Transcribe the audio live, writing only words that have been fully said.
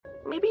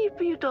Maybe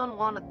if you don't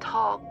want to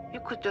talk, you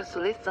could just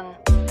listen.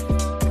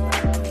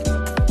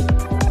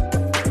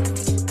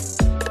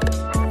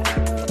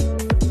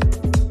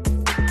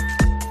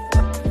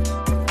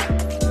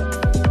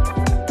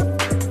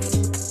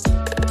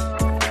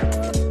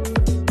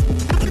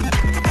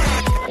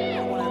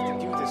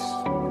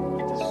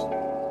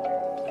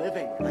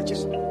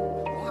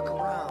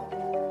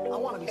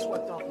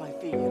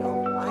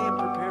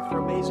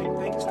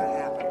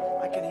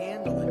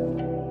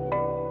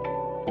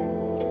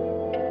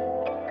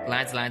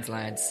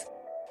 Lads.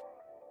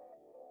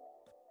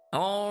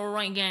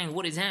 Alright gang,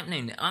 what is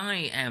happening?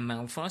 I am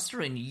Mal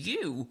Foster and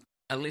you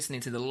are listening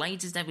to the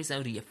latest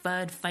episode of your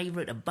third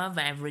favourite above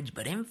average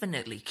but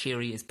infinitely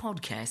curious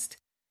podcast,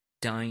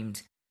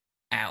 Dimed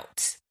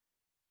Out.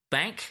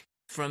 Back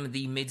from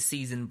the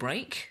mid-season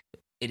break,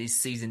 it is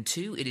season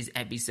 2, it is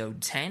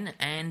episode 10,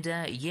 and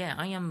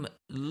I am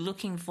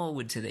looking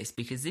forward to this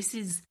because this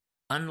is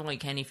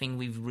unlike anything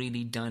we've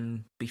really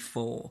done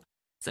before.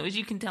 So as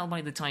you can tell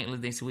by the title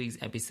of this week's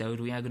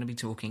episode, we are going to be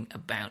talking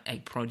about a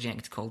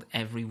project called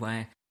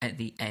Everywhere at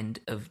the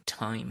End of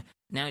Time.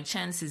 Now,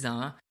 chances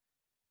are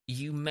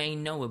you may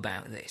know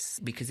about this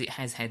because it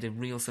has had a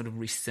real sort of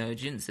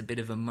resurgence, a bit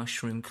of a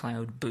mushroom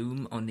cloud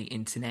boom on the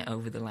internet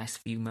over the last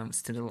few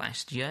months to the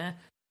last year.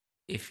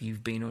 If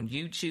you've been on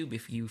YouTube,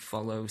 if you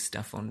follow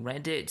stuff on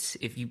Reddit,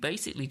 if you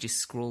basically just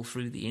scroll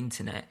through the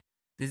internet,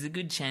 there's a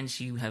good chance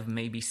you have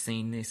maybe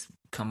seen this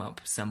come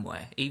up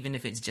somewhere, even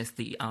if it's just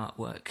the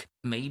artwork.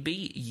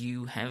 Maybe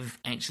you have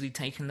actually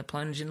taken the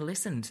plunge and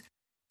listened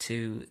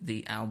to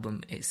the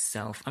album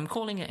itself. I'm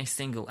calling it a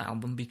single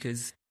album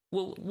because,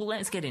 well,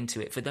 let's get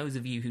into it. For those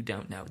of you who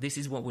don't know, this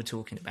is what we're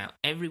talking about.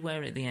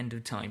 Everywhere at the End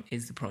of Time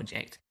is the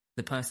project.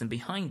 The person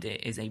behind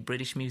it is a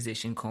British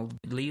musician called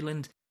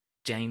Leland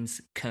James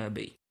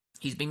Kirby.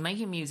 He's been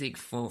making music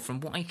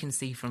from what I can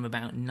see, from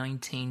about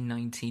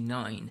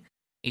 1999.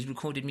 He's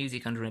recorded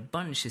music under a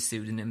bunch of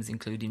pseudonyms,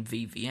 including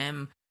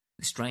VVM,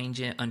 The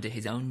Stranger, under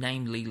his own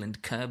name,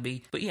 Leland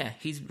Kirby. But yeah,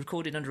 he's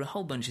recorded under a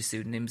whole bunch of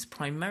pseudonyms,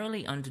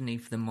 primarily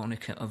underneath the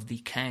moniker of The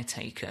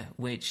Caretaker,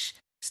 which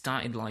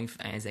started life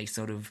as a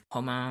sort of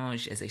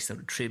homage, as a sort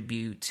of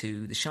tribute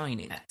to The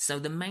Shining. So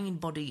the main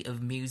body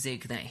of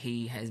music that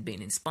he has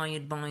been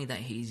inspired by, that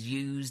he's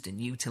used and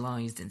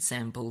utilised and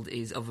sampled,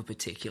 is of a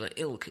particular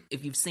ilk.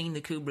 If you've seen the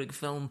Kubrick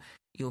film,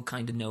 you'll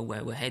kind of know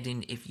where we're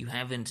heading. If you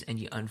haven't and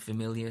you're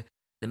unfamiliar,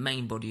 the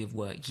main body of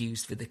work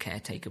used for the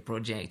Caretaker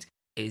project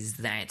is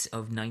that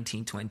of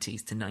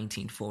 1920s to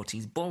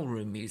 1940s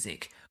ballroom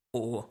music,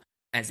 or,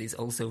 as is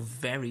also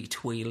very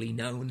tweely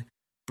known,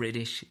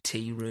 British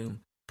tea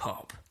room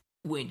pop.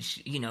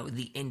 Which, you know,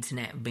 the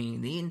internet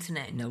being the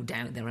internet, no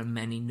doubt there are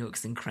many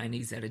nooks and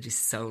crannies that are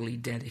just solely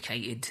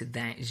dedicated to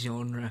that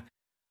genre.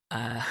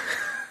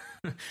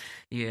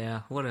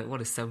 Yeah, what a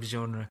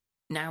subgenre.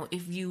 Now,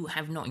 if you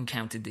have not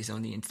encountered this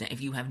on the internet,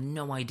 if you have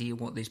no idea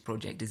what this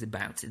project is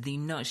about, the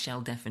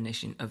nutshell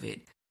definition of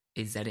it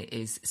is that it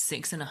is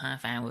 6.5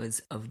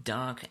 hours of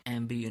dark,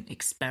 ambient,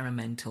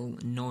 experimental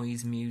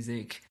noise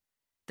music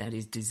that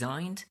is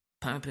designed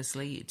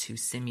purposely to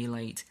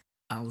simulate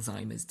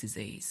Alzheimer's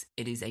disease.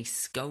 It is a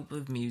scope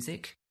of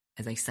music,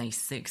 as I say,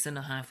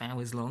 6.5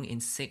 hours long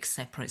in 6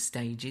 separate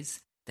stages,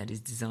 that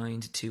is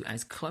designed to,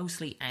 as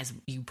closely as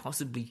you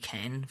possibly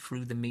can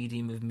through the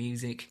medium of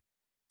music,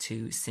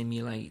 to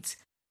simulate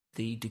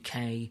the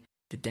decay,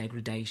 the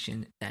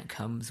degradation that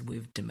comes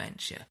with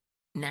dementia.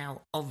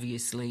 Now,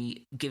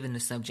 obviously, given the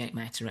subject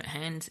matter at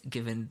hand,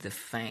 given the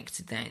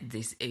fact that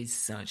this is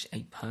such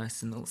a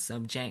personal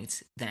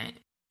subject that,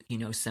 you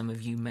know, some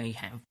of you may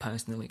have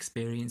personal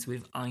experience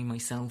with, I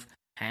myself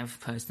have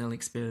personal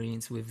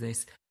experience with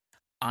this,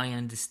 I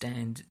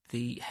understand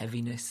the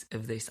heaviness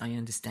of this, I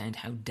understand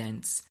how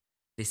dense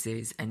this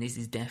is, and this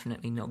is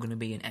definitely not going to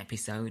be an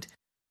episode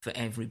for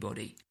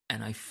everybody,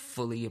 and I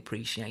fully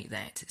appreciate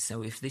that.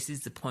 So if this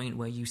is the point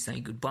where you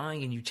say goodbye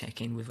and you check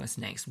in with us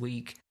next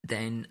week,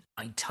 then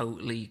I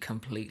totally,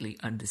 completely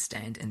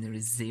understand, and there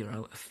is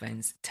zero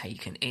offence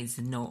taken. It's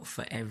not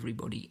for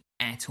everybody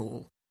at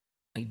all.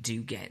 I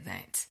do get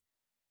that.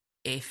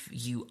 If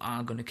you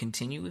are going to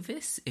continue with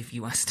this, if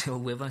you are still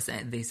with us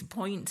at this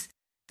point,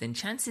 then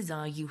chances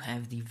are you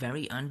have the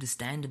very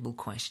understandable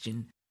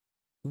question,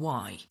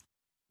 why?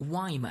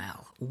 Why,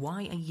 Mal?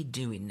 Why are you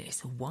doing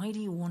this? Why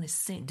do you want to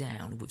sit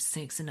down with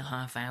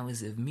 6.5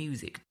 hours of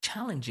music,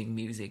 challenging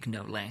music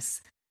no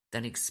less,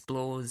 that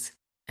explores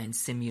and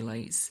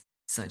simulates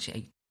such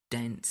a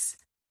dense,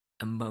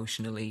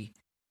 emotionally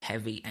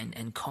heavy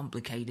and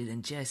complicated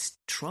and just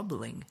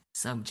troubling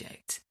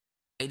subject?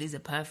 It is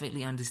a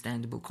perfectly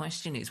understandable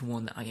question. It's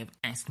one that I have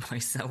asked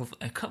myself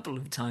a couple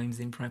of times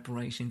in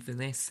preparation for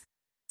this,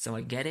 so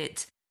I get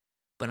it.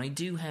 But I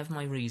do have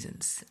my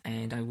reasons,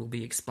 and I will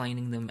be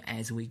explaining them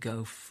as we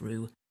go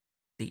through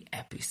the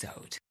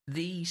episode.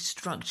 The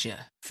structure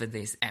for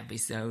this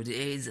episode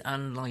is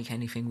unlike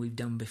anything we've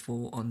done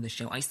before on the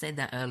show. I said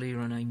that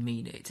earlier and I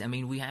mean it. I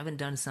mean, we haven't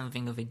done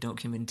something of a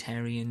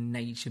documentarian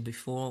nature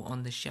before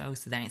on the show,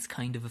 so that's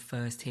kind of a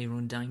first here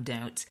on Dimed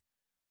Out.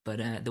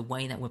 But the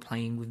way that we're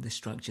playing with the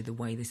structure, the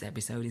way this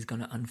episode is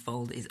going to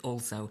unfold is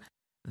also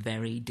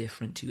very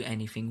different to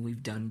anything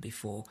we've done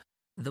before.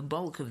 The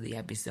bulk of the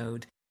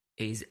episode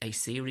is a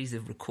series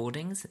of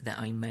recordings that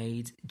I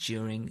made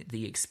during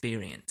the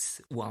experience.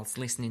 Whilst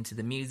listening to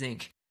the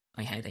music,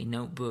 I had a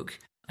notebook,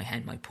 I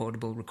had my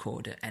portable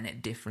recorder, and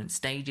at different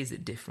stages,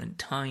 at different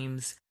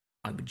times,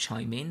 I would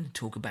chime in,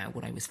 talk about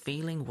what I was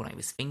feeling, what I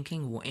was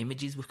thinking, what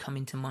images were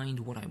coming to mind,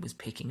 what I was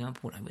picking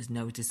up, what I was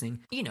noticing.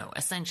 You know,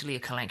 essentially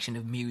a collection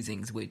of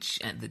musings which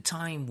at the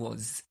time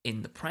was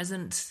in the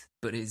present,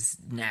 but is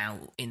now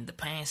in the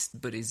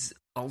past, but is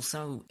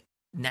also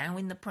now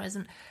in the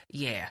present.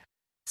 Yeah.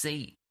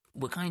 See,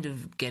 we're kind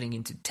of getting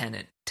into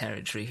Tenet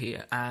territory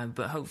here,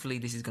 but hopefully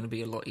this is going to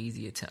be a lot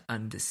easier to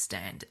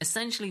understand.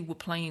 Essentially, we're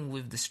playing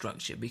with the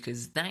structure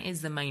because that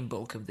is the main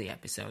bulk of the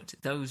episode.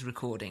 Those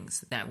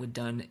recordings that were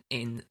done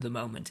in the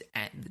moment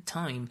at the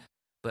time,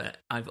 but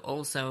I've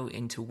also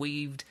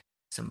interweaved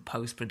some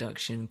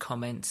post-production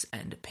comments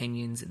and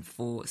opinions and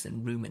thoughts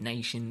and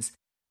ruminations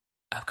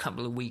a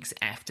couple of weeks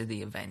after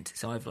the event.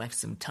 So I've left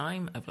some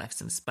time, I've left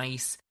some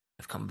space,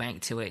 I've come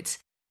back to it,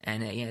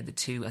 and the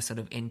two are sort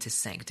of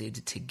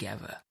intersected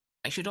together.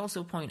 I should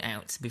also point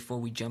out, before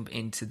we jump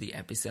into the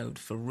episode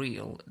for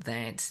real,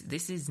 that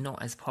this is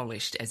not as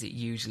polished as it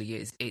usually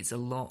is. It's a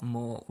lot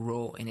more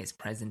raw in its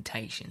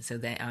presentation. So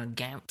there are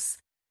gaps,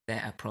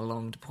 there are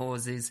prolonged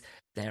pauses,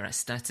 there are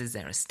stutters,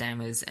 there are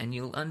stammers, and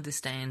you'll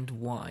understand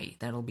why.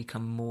 That'll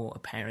become more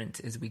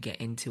apparent as we get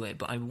into it.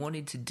 But I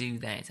wanted to do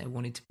that. I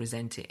wanted to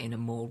present it in a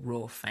more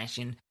raw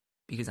fashion,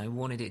 because I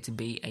wanted it to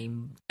be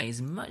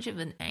as much of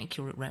an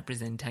accurate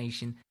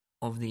representation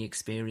of the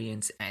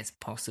experience as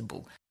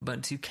possible.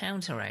 But to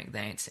counteract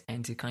that,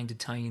 and to kind of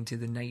tie into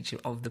the nature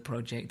of the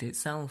project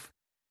itself,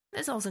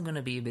 there's also going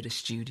to be a bit of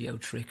studio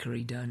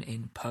trickery done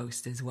in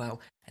post as well.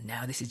 And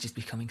now this is just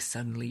becoming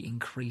suddenly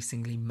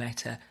increasingly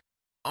meta.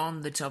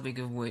 On the topic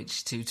of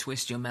which, to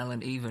twist your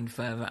melon even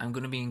further, I'm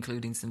going to be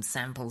including some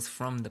samples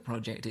from the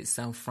project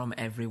itself from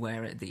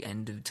everywhere at the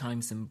end of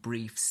time, some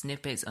brief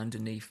snippets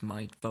underneath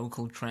my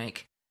vocal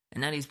track,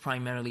 and that is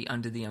primarily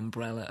under the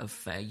umbrella of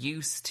fair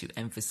use to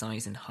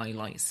emphasize and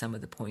highlight some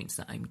of the points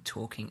that I'm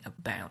talking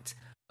about.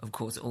 Of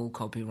course, all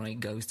copyright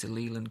goes to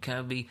Leland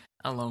Kirby,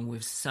 along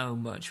with so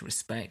much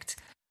respect.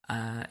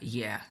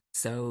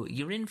 So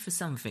you're in for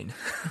something.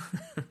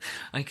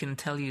 I can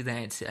tell you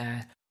that.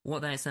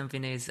 What that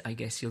something is, I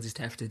guess you'll just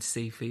have to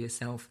see for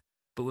yourself.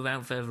 But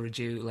without further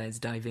ado, let's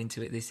dive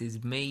into it. This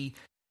is me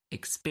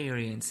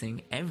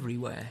experiencing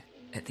everywhere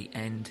at the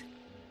end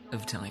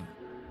of time.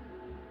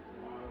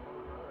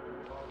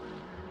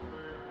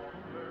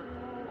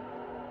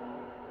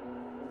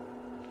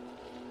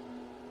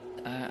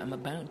 I'm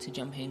about to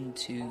jump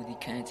into the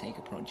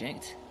Caretaker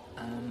project.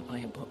 I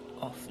have put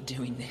off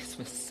doing this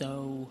for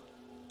so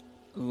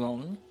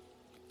long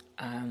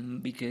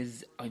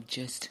because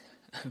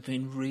I've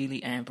been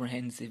really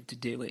apprehensive to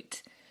do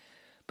it.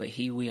 But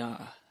here we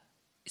are,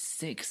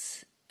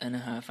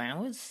 6.5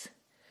 hours.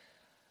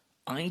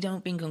 I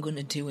don't think I'm going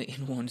to do it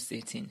in one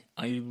sitting.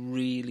 I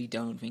really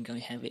don't think I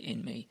have it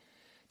in me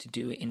to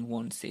do it in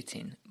one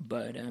sitting.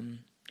 But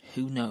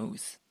who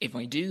knows? If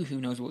I do, who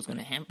knows what's going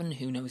to happen?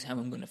 Who knows how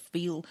I'm going to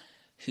feel?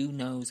 Who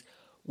knows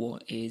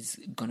what is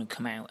going to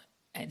come out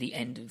at the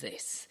end of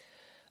this?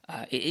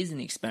 It is an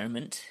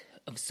experiment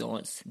of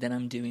sorts that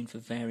I'm doing for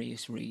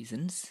various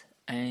reasons.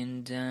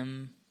 And,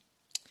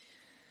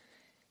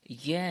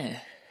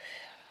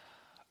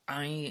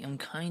 I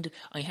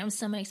have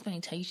some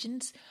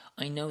expectations.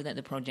 I know that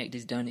the project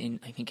is done in,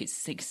 I think it's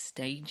 6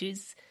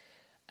 stages,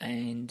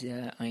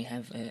 and I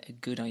have a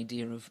good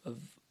idea of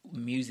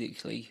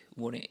musically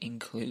what it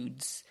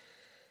includes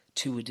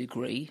to a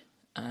degree,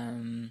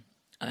 and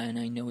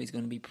I know it's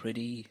going to be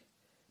pretty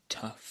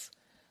tough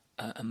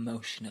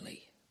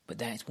emotionally, but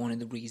that's one of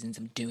the reasons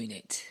I'm doing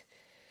it.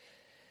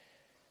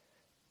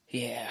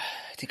 Yeah,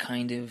 to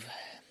kind of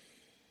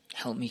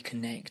help me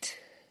connect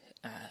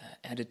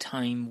at a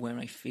time where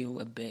I feel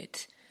a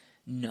bit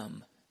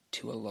numb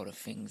to a lot of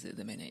things at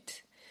the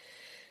minute.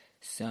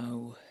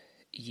 So,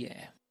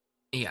 yeah.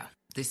 Yeah,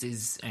 this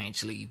is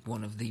actually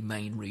one of the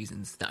main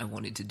reasons that I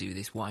wanted to do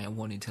this, why I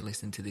wanted to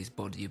listen to this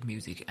body of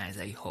music as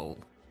a whole,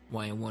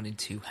 why I wanted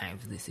to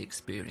have this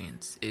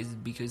experience, is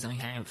because I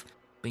have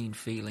been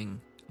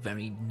feeling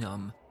very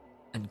numb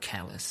and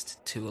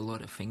calloused to a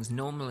lot of things.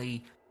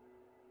 Normally,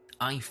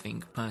 I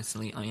think,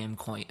 personally, I am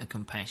quite a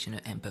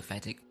compassionate,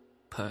 empathetic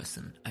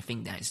person. I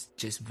think that's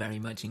just very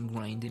much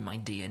ingrained in my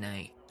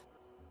DNA.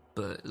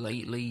 But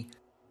lately,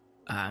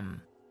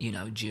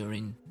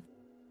 during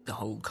the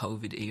whole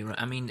COVID era,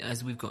 I mean,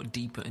 as we've got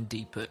deeper and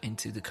deeper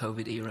into the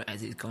COVID era,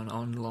 as it's gone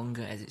on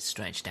longer, as it's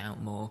stretched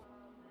out more,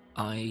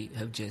 I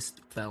have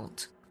just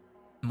felt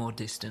more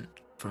distant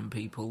from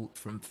people,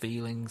 from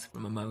feelings,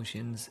 from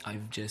emotions.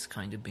 I've just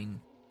kind of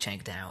been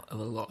checked out of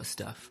a lot of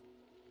stuff.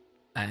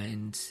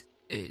 And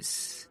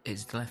it's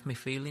left me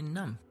feeling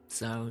numb.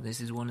 So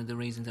this is one of the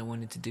reasons I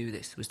wanted to do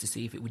this, was to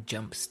see if it would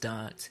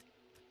jumpstart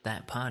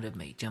that part of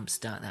me,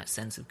 jumpstart that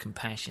sense of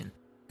compassion,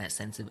 that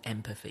sense of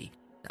empathy,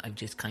 that I've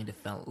just kind of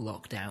felt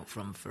locked out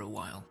from for a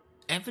while.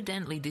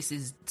 Evidently, this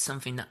is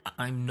something that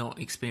I'm not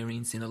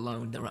experiencing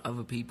alone. There are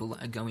other people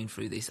that are going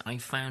through this. I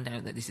found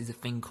out that this is a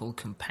thing called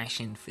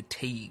compassion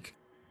fatigue,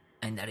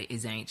 and that it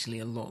is actually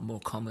a lot more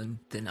common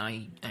than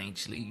I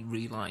actually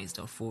realised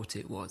or thought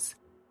it was.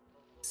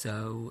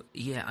 So,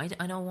 yeah, I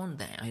don't want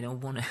that. I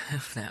don't want to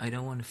have that. I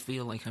don't want to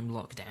feel like I'm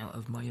locked out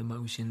of my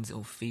emotions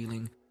or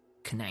feeling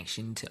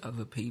connection to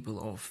other people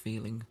or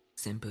feeling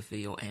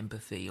sympathy or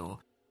empathy or,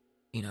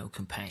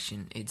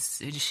 compassion.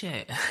 It's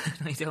shit.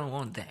 I don't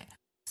want that.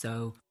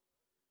 So,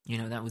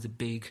 that was a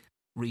big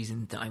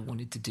reason that I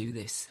wanted to do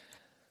this.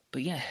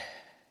 But yeah,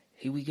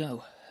 here we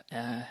go.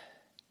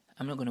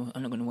 I'm not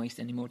gonna waste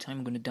any more time.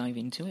 I'm gonna dive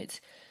into it.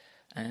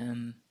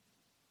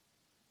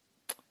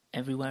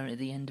 Everywhere at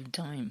the end of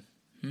time.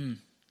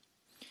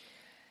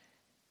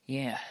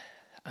 Yeah.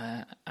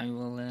 I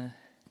will.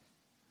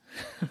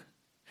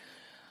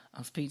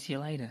 I'll speak to you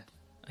later,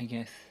 I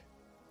guess.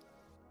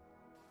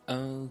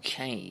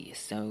 Okay,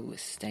 so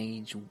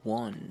stage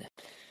 1.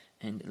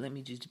 And let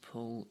me just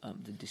pull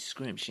up the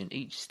description.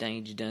 Each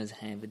stage does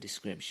have a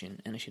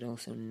description, and I should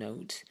also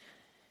note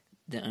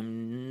that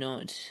I'm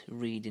not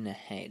reading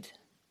ahead.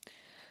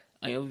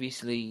 I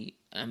obviously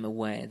am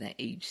aware that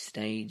each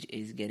stage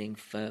is getting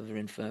further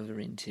and further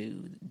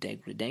into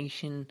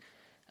degradation,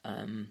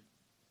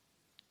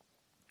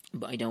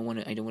 but I don't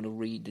want to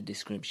read the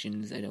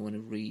descriptions. I don't want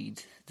to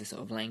read the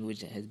sort of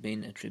language that has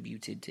been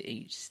attributed to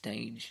each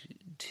stage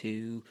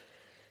to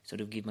sort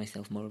of give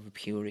myself more of a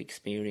pure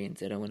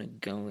experience. I don't want to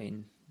go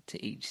into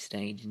each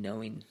stage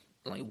knowing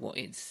like what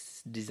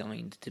it's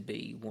designed to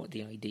be, what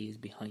the ideas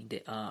behind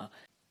it are,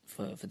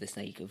 for the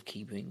sake of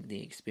keeping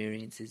the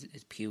experience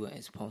as pure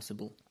as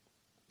possible,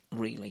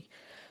 really.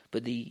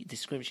 But the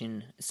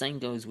description, same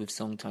goes with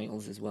song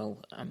titles as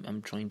well.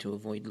 I'm trying to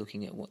avoid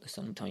looking at what the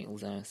song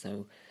titles are,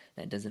 so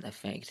that doesn't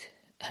affect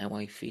how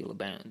I feel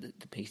about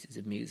the pieces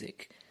of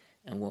music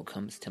and what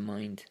comes to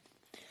mind.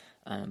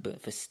 But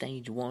for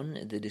stage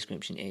 1, the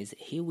description is,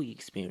 here we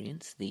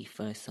experience the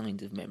first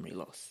signs of memory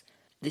loss.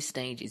 This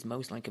stage is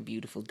most like a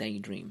beautiful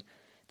daydream,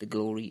 the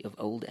glory of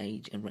old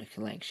age and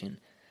recollection,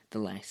 the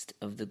last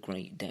of the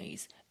great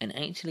days. And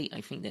actually,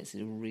 I think that's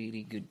a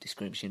really good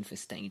description for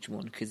stage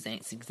 1, because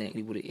that's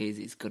exactly what it is.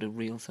 It's got a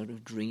real sort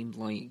of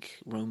dreamlike,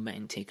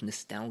 romantic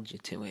nostalgia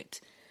to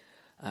it.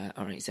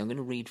 Alright, so I'm going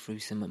to read through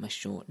some of my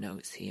short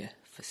notes here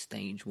for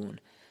stage 1.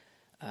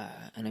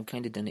 And I've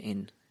kind of done it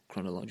in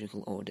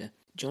chronological order.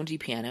 Jaunty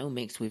piano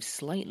mixed with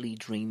slightly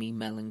dreamy,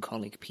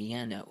 melancholic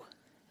piano.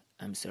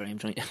 I'm sorry, I'm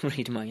trying to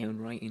read my own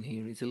writing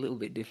here. It's a little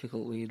bit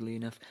difficult, weirdly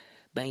enough.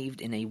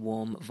 Bathed in a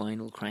warm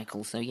vinyl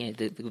crackle. So yeah,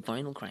 the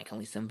vinyl crackle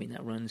is something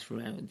that runs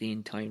throughout the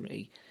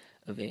entirety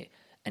of it,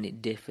 and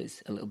it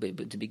differs a little bit,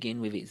 but to begin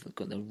with, it's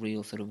got the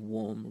real sort of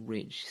warm,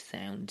 rich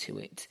sound to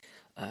it.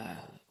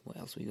 What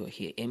else we got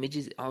here?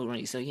 Images. Oh,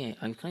 right, so yeah,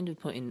 I've kind of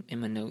put in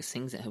my notes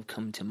things that have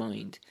come to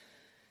mind.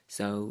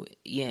 So,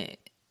 yeah,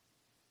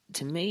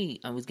 to me,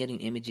 I was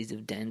getting images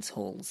of dance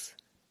halls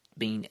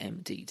being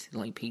emptied,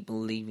 like people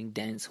leaving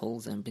dance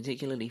halls, and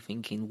particularly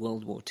thinking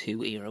World War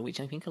II era, which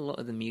I think a lot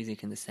of the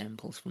music and the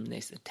samples from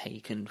this are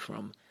taken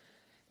from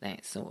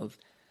that sort of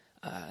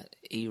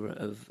era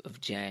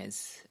of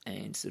jazz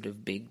and sort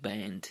of big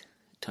band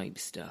type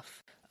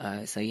stuff.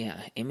 So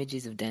yeah,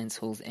 images of dance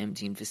halls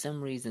emptying. For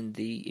some reason,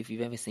 if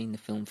you've ever seen the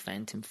film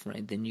Phantom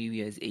Thread, the New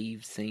Year's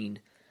Eve scene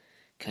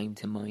came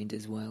to mind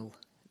as well.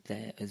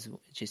 There as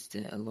just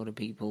a lot of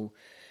people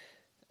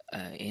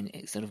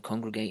in sort of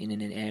congregating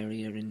in an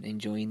area and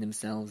enjoying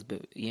themselves.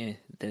 But yeah,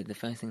 the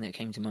first thing that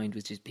came to mind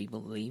was just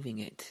people leaving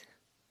it,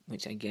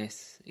 which I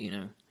guess,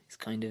 is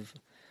kind of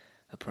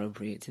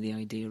appropriate to the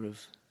idea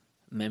of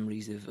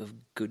memories of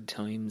good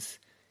times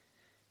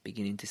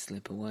beginning to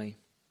slip away.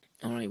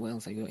 Alright, what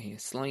else I got here?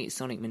 Slight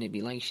sonic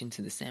manipulation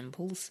to the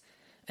samples,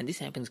 and this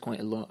happens quite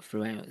a lot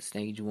throughout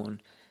stage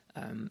 1.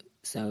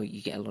 So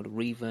you get a lot of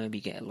reverb,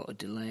 you get a lot of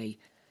delay.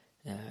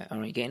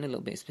 Alright, getting a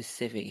little bit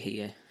specific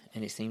here,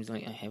 and it seems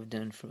like I have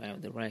done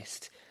throughout the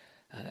rest.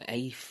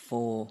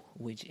 A4,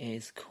 which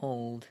is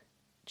called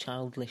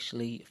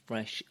Childishly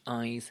Fresh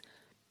Eyes.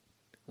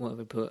 What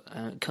have I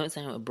put? Cuts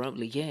out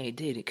abruptly. Yeah, it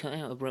did. It cut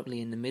out abruptly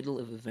in the middle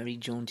of a very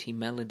jaunty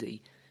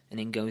melody, and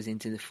then goes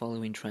into the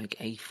following track,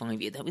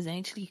 A5. Yeah, that was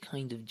actually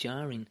kind of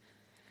jarring.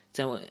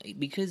 So,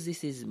 because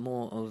this is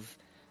more of...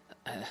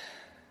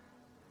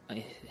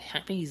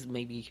 happy is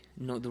maybe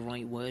not the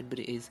right word, but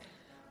it is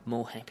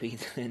more happy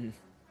than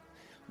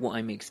what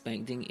I'm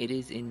expecting. It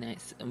is in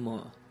that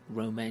more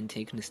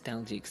romantic,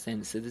 nostalgic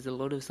sense. So there's a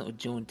lot of sort of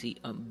jaunty,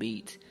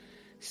 upbeat,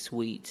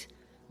 sweet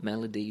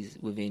melodies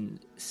within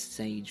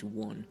stage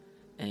 1.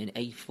 And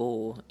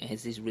A4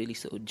 has this really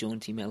sort of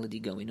jaunty melody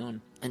going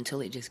on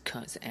until it just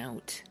cuts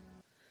out.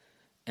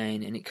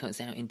 And it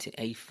cuts out into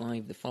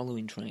A5, the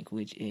following track,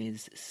 which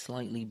is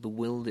Slightly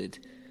Bewildered,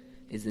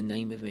 is the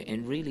name of it.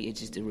 And really it's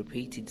just a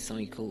repeated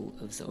cycle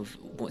of sort of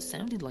what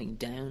sounded like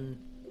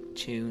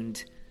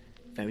down-tuned,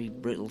 very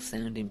brittle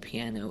sounding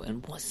piano,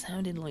 and what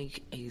sounded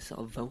like a sort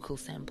of vocal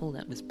sample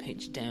that was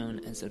pitched down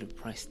and sort of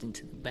pressed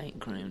into the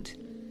background.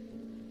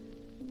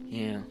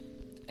 Yeah.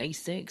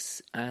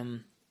 A6,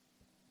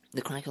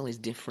 the crackle is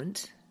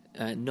different.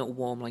 Not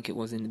warm like it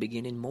was in the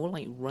beginning, more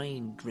like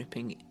rain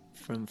dripping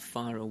from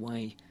far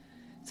away.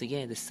 So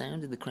yeah, the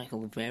sound of the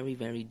crackle very,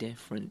 very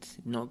different.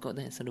 Not got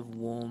that sort of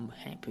warm,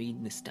 happy,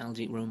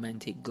 nostalgic,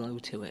 romantic glow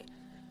to it,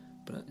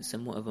 but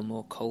somewhat of a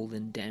more cold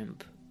and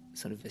damp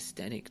sort of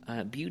aesthetic.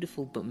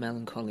 Beautiful but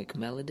melancholic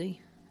melody.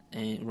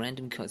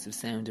 Random cuts of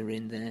sound are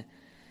in there,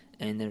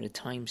 and there are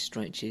time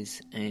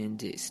stretches,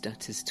 and it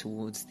stutters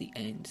towards the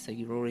end. So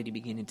you're already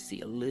beginning to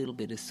see a little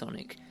bit of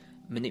sonic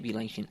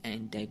manipulation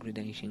and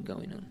degradation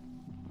going on.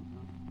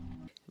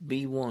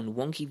 B1,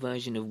 wonky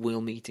version of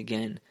We'll Meet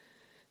Again.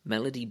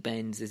 Melody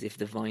bends as if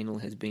the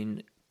vinyl has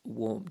been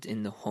warped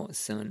in the hot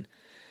sun.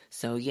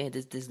 So yeah,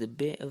 there's a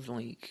bit of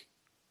like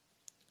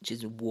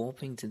just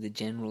warping to the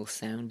general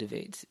sound of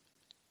it.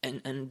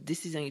 And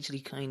this is actually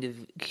kind of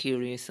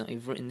curious.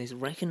 I've written this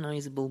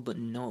recognizable but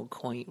not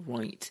quite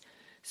right.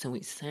 So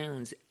it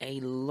sounds a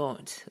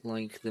lot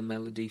like the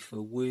melody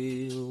for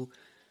We'll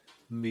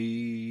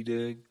Meet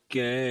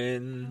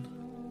Again.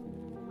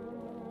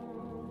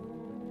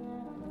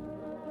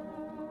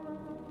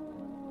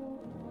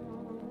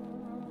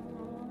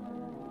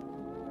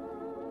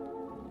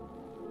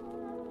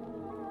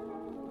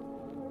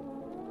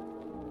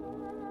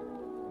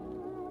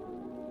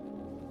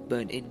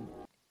 But it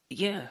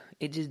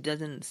just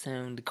doesn't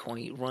sound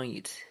quite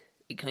right.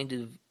 It kind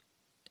of,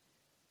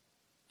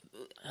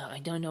 I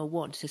don't know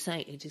what to say.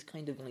 It just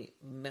kind of like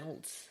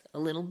melts a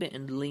little bit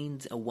and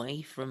leans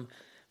away from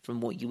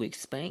what you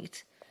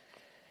expect.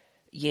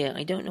 Yeah,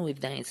 I don't know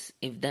if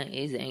that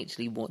is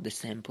actually what the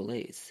sample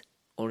is,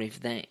 or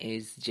if that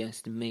is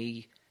just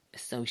me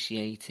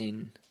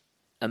associating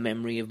a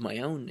memory of my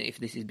own, if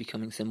this is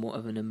becoming somewhat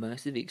of an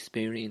immersive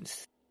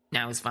experience.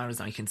 Now, as far as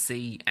I can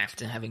see,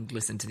 after having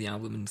listened to the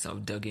album and sort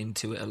of dug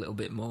into it a little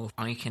bit more,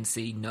 I can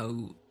see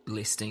no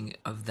listing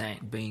of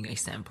that being a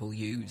sample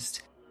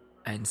used.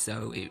 And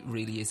so it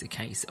really is a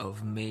case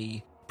of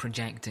me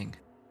projecting,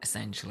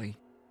 essentially,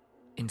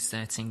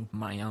 inserting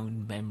my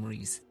own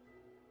memories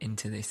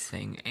into this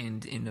thing,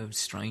 and in a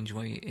strange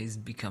way is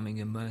becoming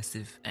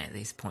immersive at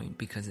this point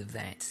because of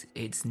that.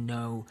 It's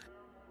no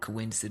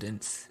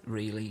coincidence,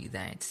 really,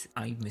 that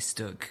I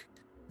mistook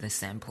the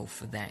sample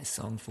for that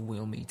song for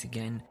We'll Meet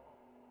Again,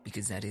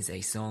 because that is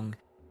a song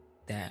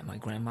that my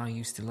grandma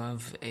used to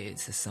love.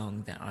 It's a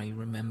song that I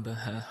remember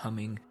her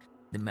humming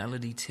the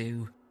melody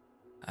to,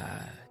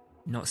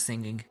 not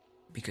singing,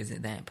 because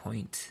at that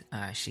point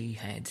she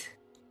had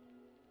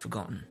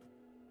forgotten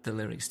the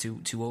lyrics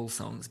to all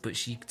songs, but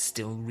she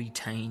still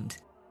retained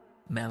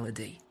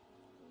melody.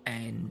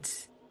 And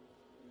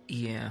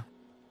yeah,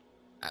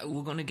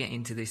 we're going to get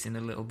into this in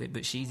a little bit,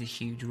 but she's a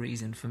huge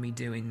reason for me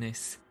doing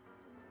this.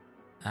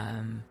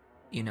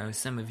 You know,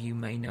 some of you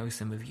may know,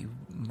 some of you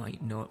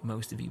might not,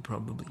 most of you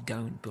probably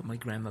don't, but my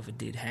grandmother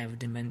did have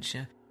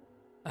dementia.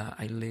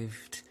 I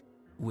lived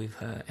with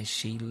her as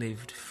she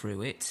lived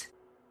through it.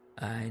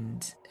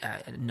 And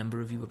a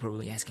number of you are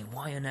probably asking,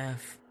 why on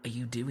earth are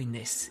you doing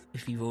this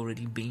if you've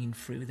already been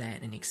through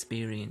that and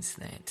experienced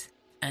that?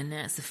 And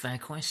that's a fair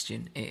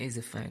question. It is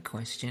a fair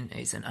question.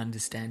 It's an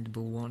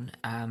understandable one.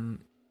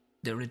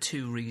 There are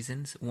two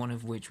reasons, one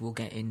of which we'll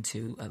get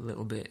into a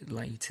little bit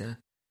later.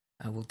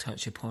 I will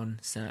touch upon,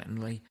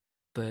 certainly.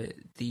 But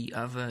the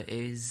other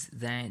is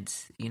that,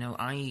 you know,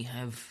 I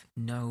have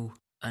no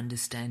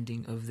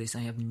understanding of this. I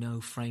have no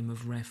frame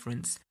of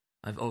reference.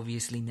 I've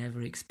obviously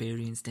never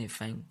experienced it,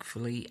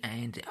 thankfully,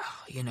 and,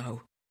 you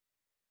know,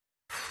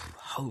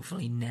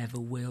 hopefully never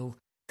will.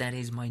 That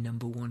is my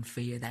number one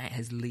fear. That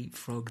has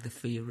leapfrogged the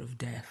fear of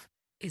death,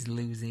 is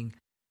losing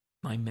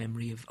my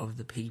memory of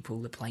the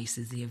people, the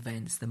places, the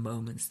events, the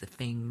moments, the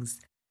things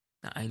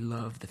that I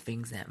love, the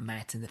things that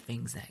matter, the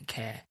things that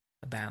care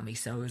about me.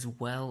 So as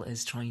well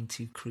as trying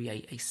to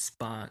create a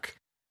spark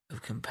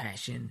of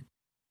compassion,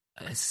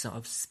 a sort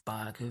of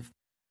spark of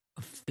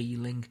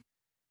feeling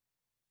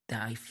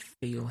that I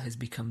feel has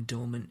become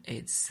dormant,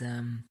 it's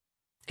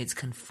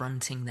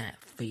confronting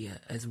that fear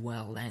as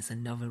well. That's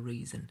another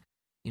reason.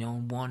 You know,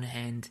 on one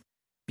hand,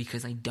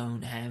 because I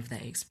don't have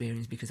that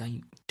experience, because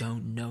I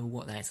don't know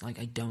what that's like,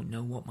 I don't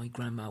know what my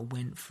grandma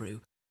went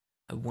through,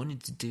 I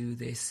wanted to do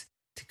this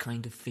to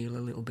kind of feel a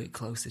little bit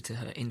closer to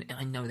her. And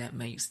I know that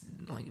makes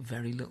like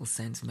very little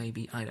sense,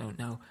 maybe, I don't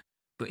know.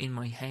 But in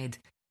my head,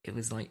 it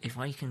was like, if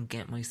I can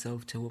get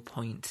myself to a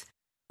point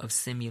of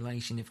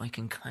simulation, if I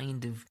can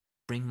kind of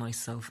bring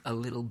myself a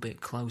little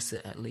bit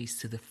closer, at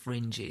least to the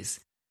fringes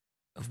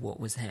of what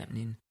was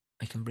happening,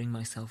 I can bring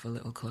myself a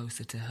little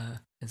closer to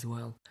her as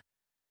well.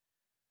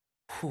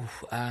 Whew,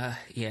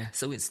 yeah,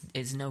 so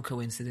it's no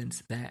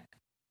coincidence that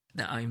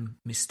I'm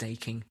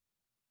mistaking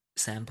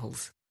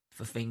samples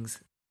for things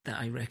that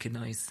I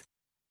recognise,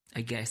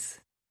 I guess.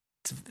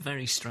 It's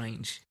very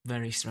strange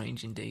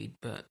indeed,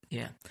 but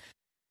yeah,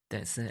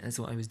 that's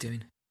what I was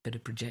doing, bit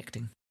of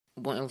projecting.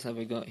 What else have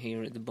I got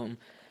here at the bottom?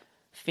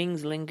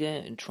 Things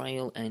linger,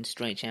 trail, and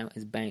stretch out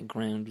as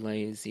background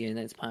layers. Yeah,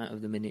 that's part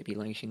of the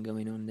manipulation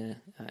going on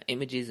there.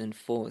 Images and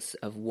thoughts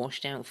of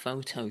washed out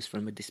photos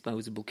from a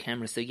disposable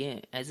camera. So yeah,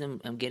 as I'm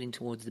getting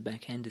towards the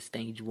back end of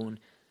stage one,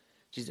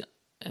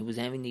 I was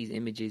having these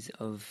images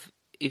of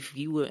if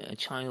you were a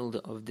child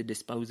of the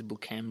disposable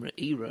camera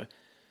era,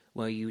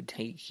 where you would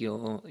take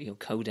your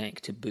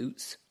Kodak to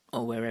Boots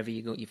or wherever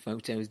you got your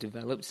photos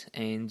developed,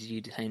 and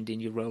you'd hand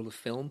in your roll of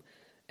film,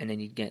 and then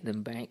you'd get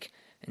them back.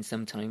 And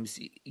sometimes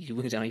you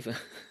would either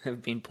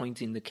have been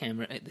pointing the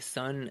camera at the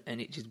sun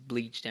and it just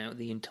bleached out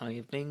the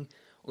entire thing,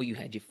 or you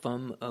had your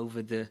thumb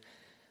over the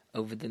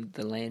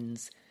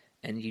lens,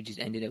 and you just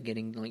ended up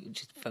getting like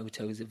just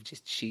photos of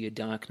just sheer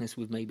darkness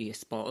with maybe a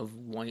spot of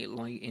white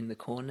light in the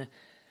corner.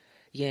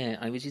 Yeah,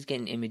 I was just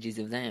getting images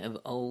of that, of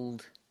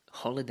old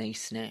holiday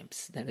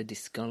snaps that are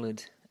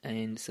discoloured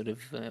and sort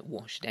of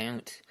washed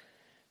out,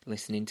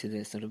 listening to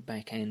the sort of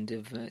back end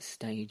of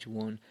stage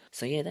one.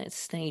 So yeah, that's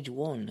stage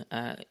one.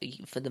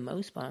 For the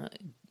most part,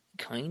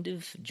 kind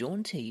of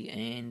jaunty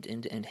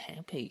and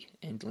happy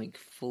and like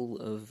full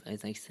of,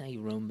 as I say,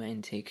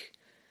 romantic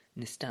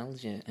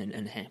nostalgia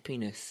and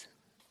happiness.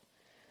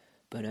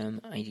 But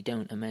I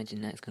don't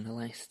imagine that's going to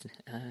last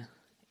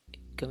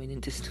going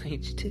into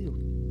stage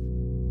two.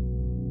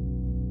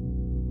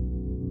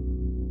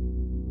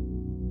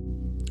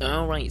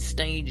 Alright,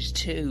 stage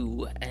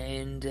two,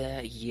 and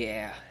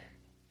yeah,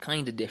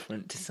 kind of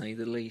different to say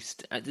the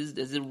least.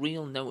 There's a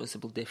real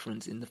noticeable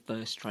difference in the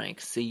first track,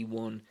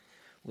 C1,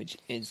 which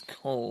is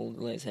called,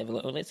 let's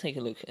take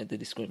a look at the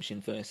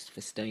description first for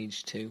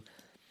stage two.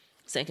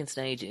 Second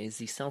stage is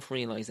the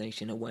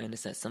self-realization,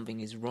 awareness that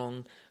something is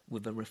wrong,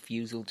 with a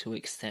refusal to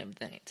accept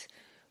that.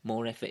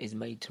 More effort is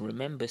made to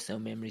remember, so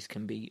memories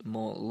can be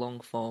more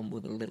long-form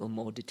with a little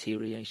more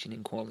deterioration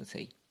in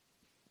quality.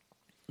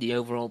 The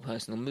overall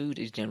personal mood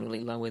is generally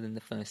lower than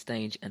the first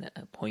stage, and at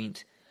a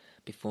point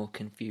before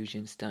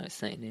confusion starts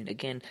setting in.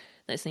 Again,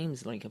 that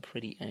seems like a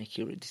pretty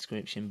accurate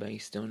description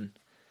based on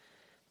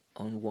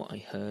what I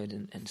heard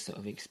and sort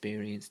of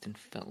experienced and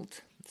felt.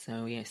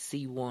 So yeah,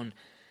 C1,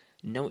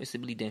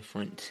 noticeably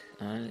different.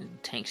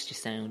 Texture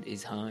sound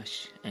is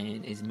harsh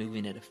and is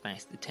moving at a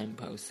faster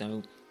tempo.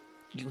 So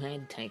you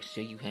had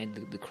texture, you had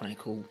the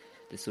crackle,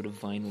 the sort of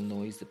vinyl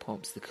noise, the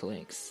pops, the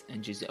clicks,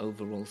 and just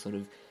overall sort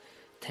of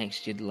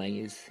textured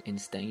layers in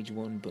stage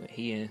one, but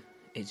here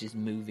it's just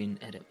moving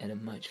at a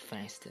much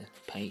faster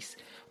pace.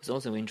 What's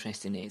also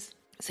interesting is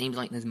it seems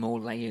like there's more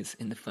layers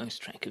in the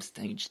first track of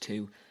stage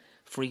two.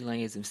 3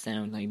 layers of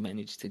sound they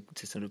managed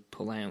to sort of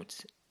pull out,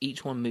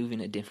 each one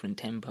moving at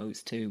different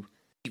tempos too.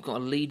 You've got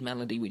a lead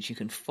melody which you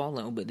can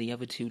follow, but the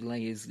other 2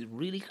 layers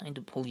really kind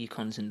of pull your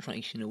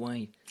concentration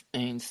away.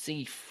 And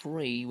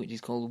C3, which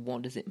is called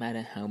What Does It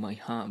Matter How My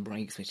Heart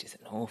Breaks, which is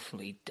an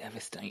awfully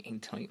devastating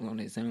title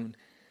on its own.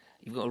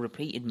 You've got a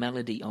repeated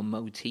melody or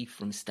motif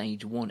from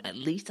stage one. At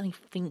least I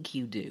think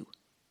you do.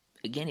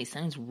 Again, it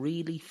sounds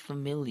really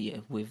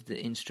familiar with the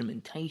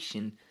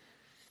instrumentation.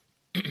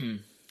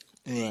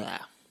 Yeah.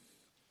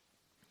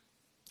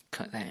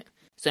 Cut that.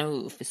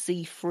 So for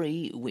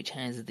C3, which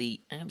has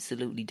the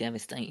absolutely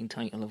devastating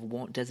title of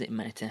What Does It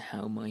Matter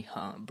How My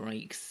Heart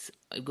Breaks,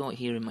 I've got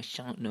here in my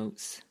sharp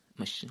notes.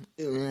 I'll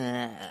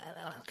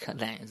cut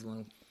that as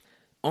well.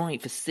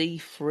 Alright, for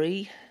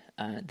C3...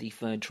 the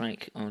third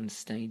track on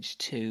stage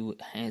 2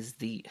 has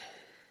the...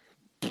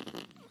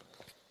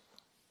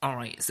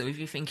 Alright, so if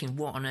you're thinking,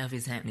 what on earth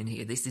is happening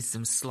here? This is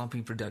some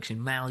sloppy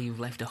production. Mal, you've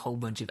left a whole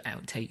bunch of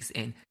outtakes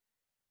in.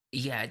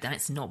 Yeah,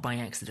 that's not by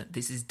accident.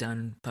 This is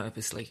done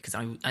purposely, because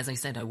as I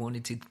said, I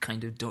wanted to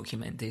kind of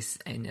document this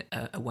in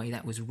a way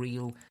that was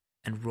real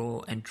and raw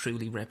and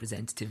truly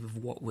representative of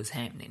what was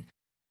happening.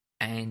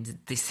 And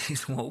this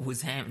is what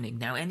was happening.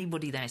 Now,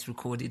 anybody that's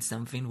recorded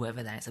something,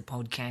 whether that's a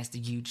podcast, a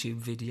YouTube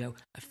video,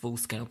 a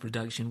full-scale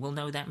production, will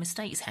know that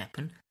mistakes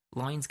happen.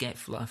 Lines get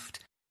fluffed.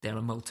 There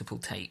are multiple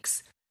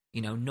takes.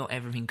 You know, not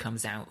everything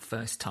comes out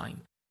first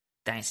time.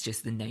 That's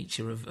just the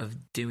nature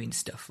of doing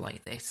stuff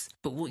like this.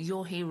 But what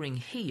you're hearing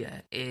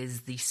here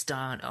is the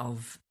start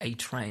of a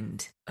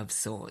trend of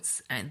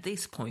sorts. At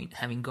this point,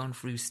 having gone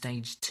through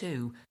stage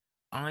 2,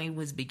 I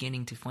was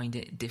beginning to find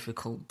it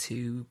difficult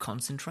to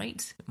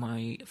concentrate.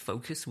 My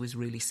focus was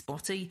really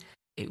spotty.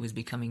 It was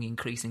becoming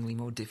increasingly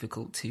more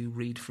difficult to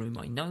read through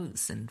my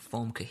notes and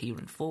form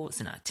coherent thoughts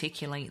and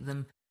articulate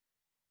them.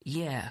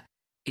 Yeah,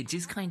 it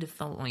just kind of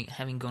felt like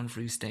having gone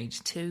through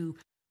stage 2,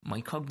 my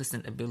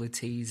cognizant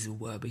abilities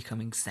were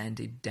becoming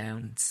sanded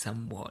down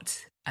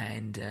somewhat.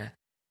 And,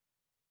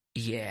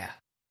 yeah,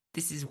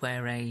 this is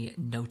where a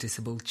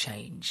noticeable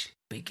change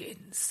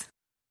begins.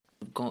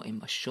 I've got in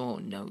my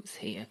short notes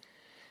here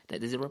that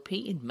there's a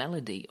repeated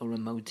melody or a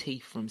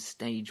motif from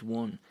stage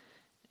 1.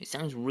 It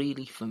sounds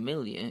really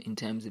familiar in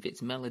terms of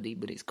its melody,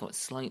 but it's got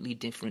slightly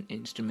different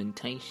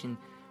instrumentation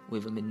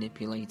with a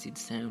manipulated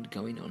sound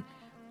going on.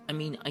 I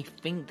mean, I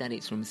think that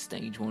it's from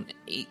stage 1.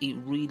 It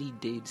really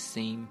did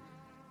seem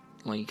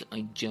like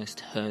I just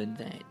heard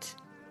that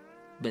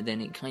but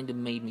then it kind of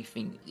made me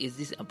think, is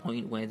this a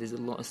point where there's a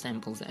lot of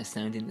samples that are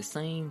sounding the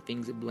same,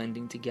 things are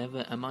blending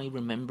together? Am I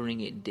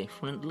remembering it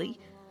differently?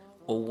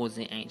 Or was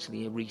it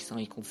actually a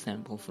recycled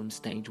sample from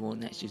stage one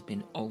that's just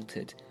been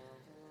altered?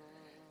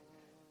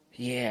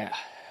 Yeah,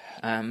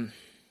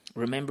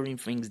 remembering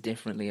things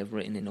differently, I've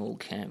written in all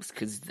caps,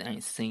 because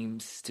that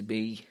seems to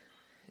be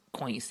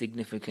quite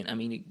significant. I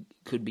mean, it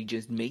could be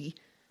just me,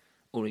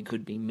 or it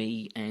could be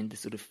me and the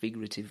sort of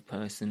figurative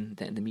person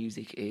that the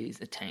music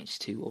is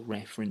attached to or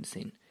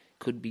referencing.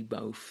 Could be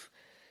both.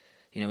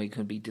 You know, it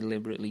could be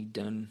deliberately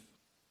done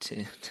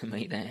to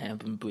make that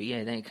happen. But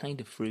yeah, that kind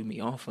of threw me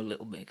off a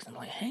little bit, because I'm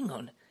like, hang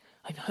on,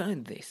 I've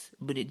heard this,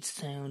 but it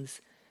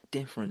sounds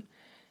different.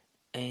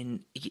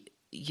 And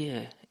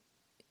yeah,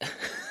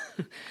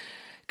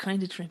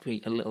 kind of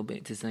trippy a little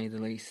bit, to say the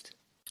least.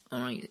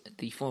 Alright,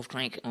 the fourth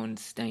track on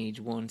stage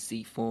 1,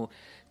 C4,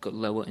 got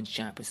lower and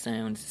sharper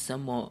sounds,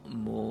 somewhat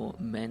more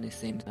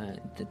menacing.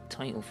 The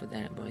title for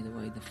that, by the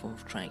way, the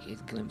fourth track,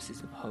 is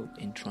Glimpses of Hope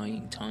in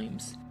Trying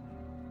Times.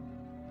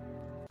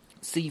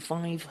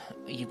 C5,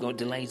 you've got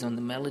delays on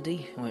the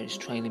melody, where it's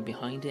trailing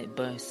behind it,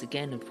 bursts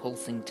again of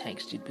pulsing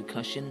textured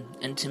percussion,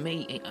 and to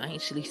me, it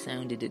actually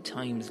sounded at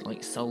times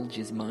like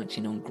soldiers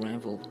marching on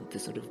gravel, the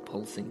sort of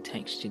pulsing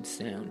textured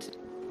sound.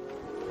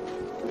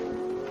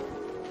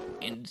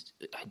 And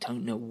I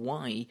don't know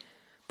why,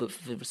 but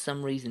for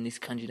some reason this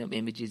conjured up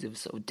images of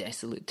sort of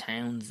desolate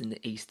towns in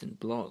the Eastern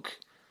Bloc,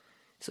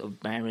 sort of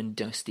barren,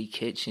 dusty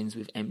kitchens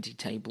with empty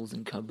tables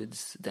and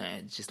cupboards that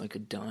are just like a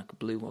dark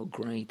blue or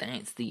grey.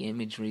 That's the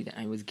imagery that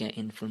I was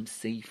getting from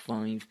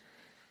C5,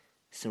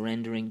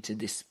 surrendering to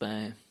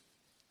despair,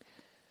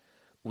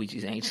 which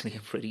is actually a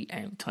pretty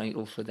apt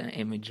title for that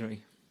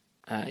imagery.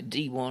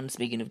 D1,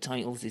 speaking of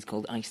titles, is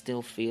called I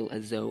Still Feel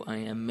As Though I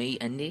Am Me,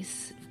 and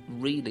this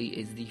really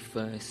is the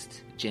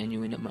first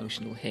genuine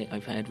emotional hit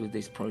I've had with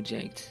this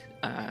project.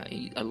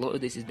 A lot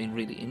of this has been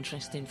really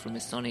interesting from a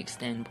sonic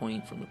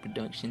standpoint, from a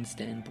production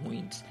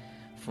standpoint,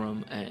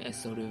 from a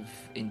sort of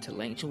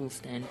intellectual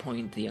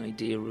standpoint, the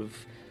idea of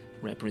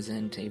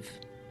representing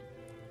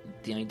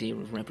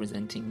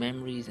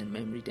memories and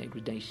memory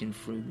degradation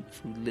through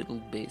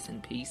little bits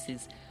and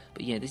pieces.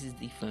 But yeah, this is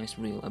the first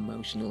real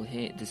emotional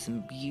hit. There's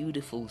some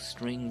beautiful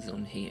strings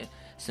on here.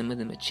 Some of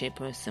them are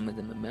chipper, some of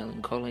them are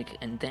melancholic,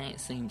 and that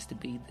seems to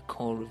be the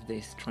core of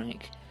this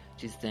track.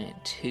 Just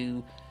that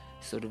two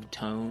sort of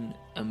tone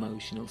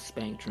emotional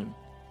spectrum,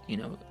 you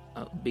know,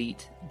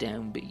 upbeat,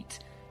 downbeat,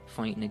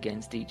 fighting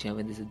against each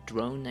other. There's a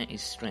drone that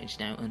is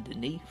stretched out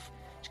underneath,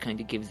 which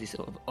kind of gives this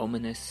sort of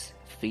ominous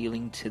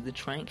feeling to the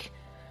track.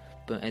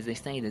 But as they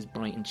say, there's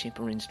bright and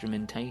chipper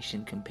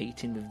instrumentation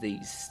competing with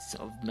these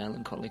sort of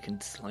melancholic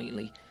and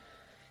slightly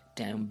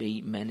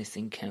downbeat,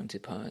 menacing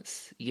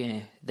counterparts.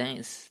 Yeah,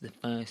 that's the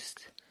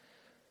first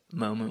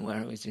moment where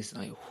I was just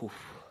like, whew,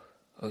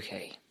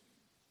 okay.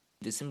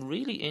 There's some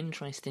really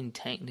interesting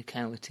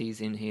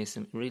technicalities in here,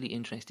 some really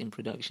interesting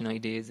production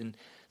ideas and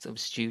sort of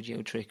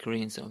studio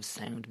trickery and sort of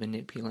sound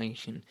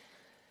manipulation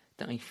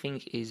that I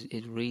think is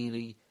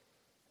really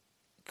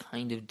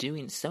kind of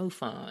doing so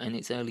far, and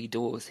it's early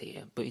doors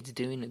here, but it's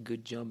doing a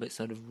good job at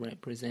sort of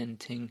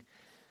representing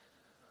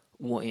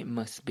what it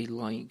must be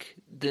like.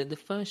 The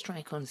first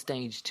track on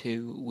stage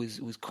 2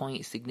 was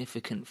quite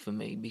significant for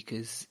me,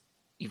 because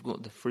you've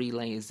got the 3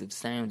 layers of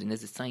sound, and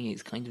as I say,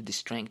 it's kind of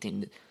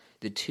distracting.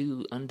 The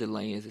 2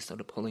 underlayers are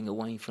sort of pulling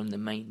away from the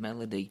main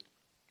melody,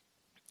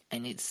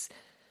 and it's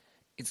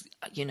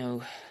you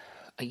know,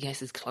 I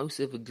guess as close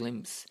of a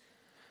glimpse,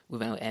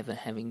 without ever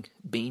having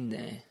been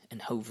there,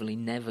 and hopefully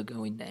never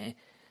going there,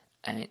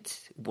 at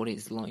what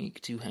it's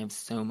like to have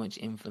so much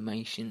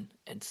information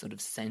and sort of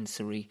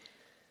sensory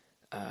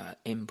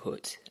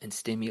input and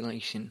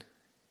stimulation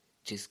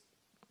just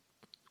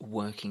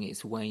working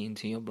its way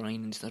into your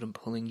brain and sort of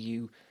pulling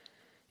you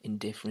in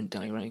different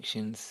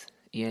directions.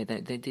 Yeah,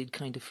 that did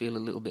kind of feel a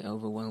little bit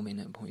overwhelming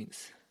at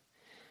points.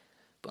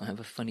 But I have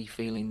a funny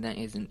feeling that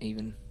isn't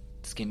even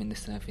skimming the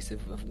surface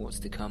of what's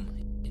to come.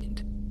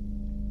 And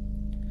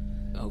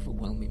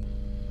overwhelming.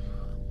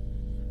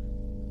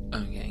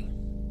 Okay.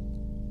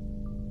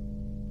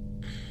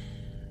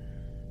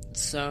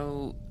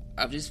 So,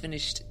 I've just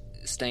finished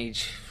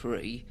stage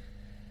 3,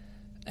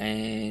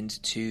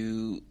 and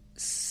to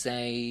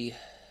say...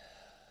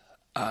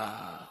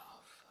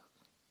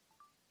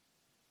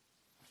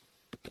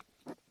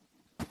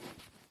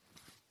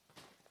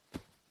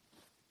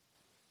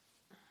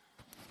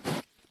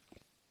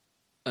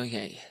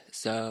 Okay,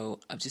 so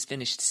I've just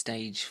finished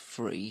stage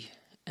 3,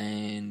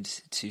 and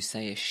to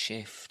say a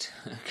shift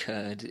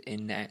occurred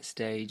in that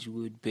stage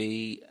would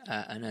be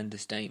an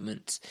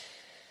understatement.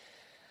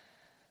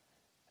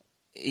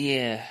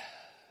 Yeah,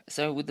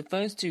 so with the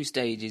first 2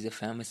 stages, I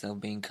found myself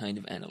being kind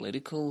of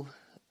analytical,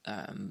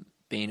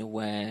 being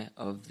aware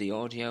of the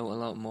audio a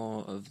lot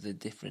more, of the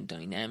different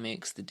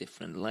dynamics, the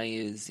different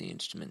layers, the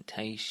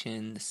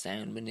instrumentation, the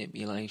sound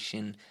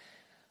manipulation.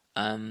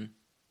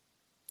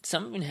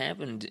 Something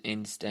happened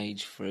in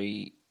stage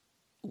 3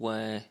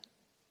 where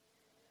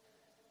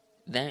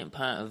that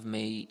part of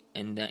me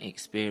and that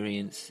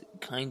experience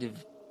kind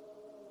of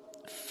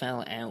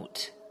fell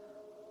out,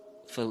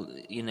 for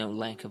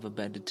lack of a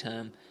better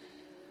term,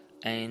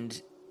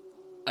 and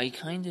I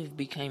kind of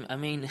became. I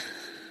mean,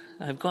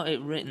 I've got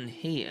it written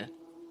here.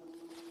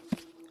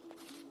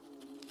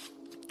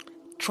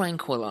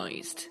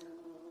 Tranquilized.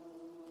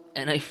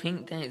 And I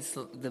think that's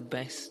the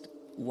best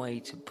way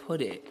to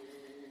put it,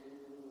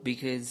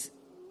 because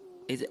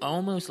it's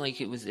almost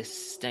like it was a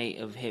state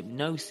of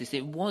hypnosis.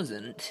 It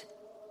wasn't,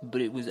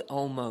 but it was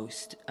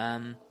almost,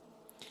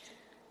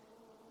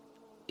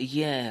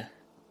 yeah.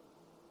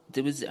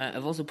 There was.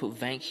 I've also put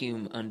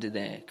vacuum under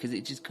there, because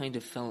it just kind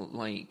of felt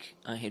like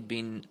I had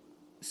been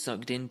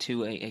sucked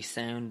into a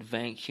sound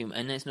vacuum.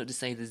 And that's not to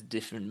say there's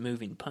different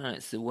moving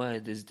parts.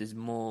 There's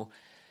more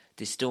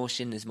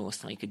distortion, there's more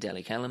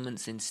psychedelic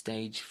elements in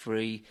stage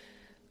 3,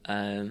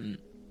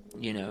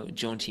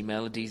 jaunty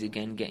melodies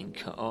again getting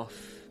cut off,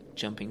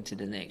 jumping to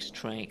the next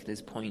track.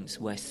 There's points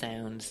where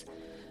sounds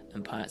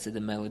and parts of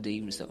the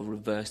melody sort of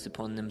reverse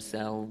upon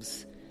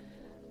themselves.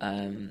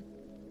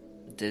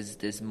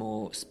 There's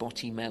more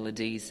spotty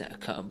melodies that are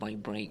cut up by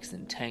breaks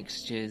and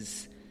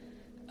textures.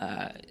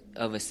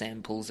 Other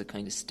samples are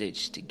kind of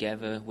stitched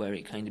together, where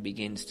it kind of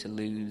begins to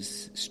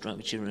lose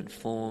structure and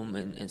form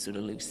and sort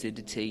of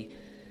lucidity.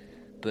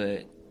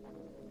 But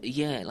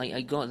yeah, like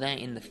I got that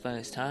in the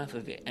first half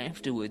of it.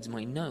 Afterwards,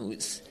 my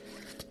notes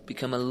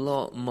become a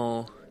lot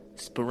more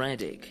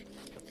sporadic.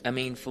 I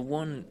mean, for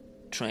one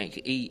track,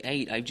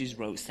 E8, I just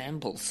wrote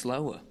samples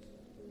slower.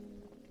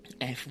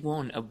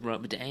 F1,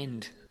 abrupt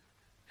end.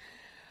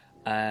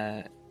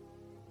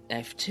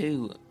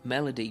 F2,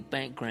 melody,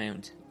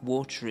 background,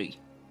 watery.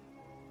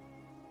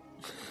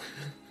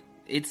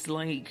 It's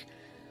like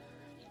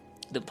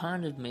the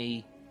part of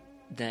me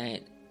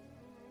that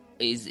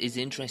is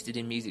interested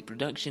in music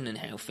production and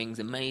how things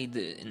are made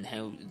and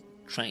how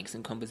tracks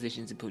and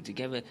compositions are put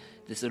together.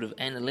 The sort of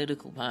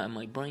analytical part of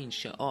my brain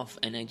shut off,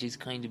 and I just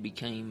kind of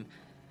became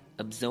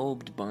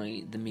absorbed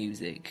by the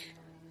music.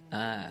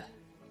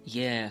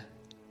 Yeah,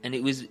 and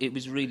it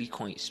was really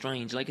quite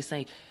strange. Like I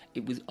say,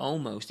 it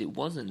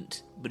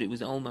wasn't, but it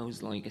was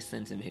almost like a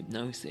sense of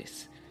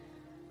hypnosis.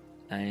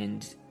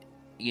 And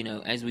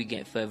as we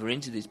get further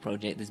into this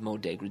project, there's more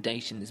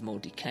degradation, there's more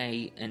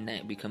decay, and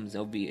that becomes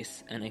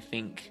obvious. And I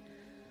think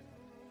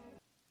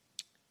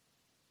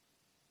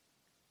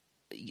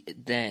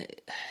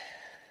that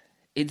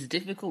it's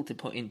difficult to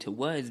put into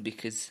words,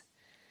 because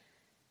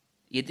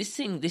this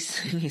thing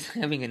is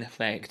having an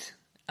effect.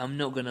 I'm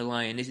not gonna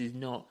lie, and this is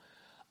not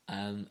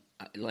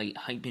like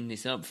hyping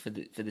this up for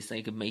the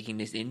sake of making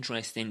this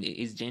interesting. It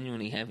is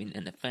genuinely having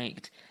an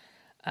effect.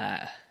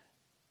 I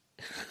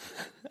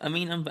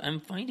mean, I'm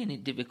finding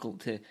it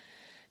difficult to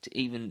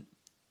even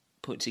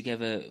put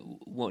together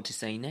what to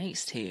say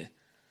next here.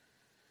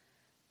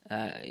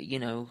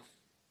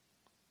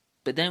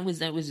 But that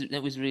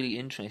was really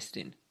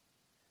interesting.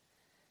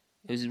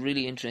 It was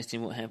really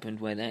interesting what happened,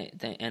 where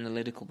that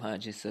analytical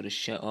part just sort of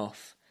shut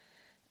off,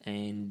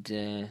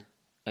 and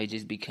I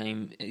just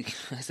became,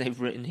 as I've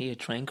written here,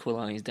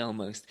 tranquilized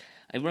almost.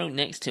 I wrote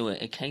next to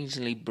it,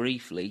 occasionally,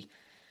 briefly,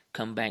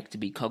 come back to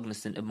be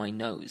cognizant of my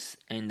notes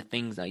and the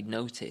things I'd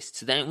noticed.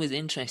 So that was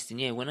interesting.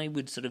 Yeah, when I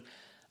would sort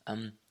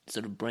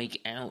of break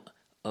out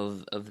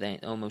of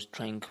that almost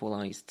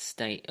tranquilized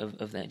state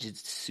of that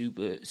just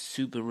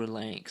super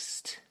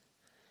relaxed,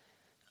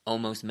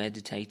 almost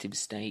meditative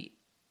state,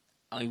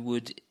 I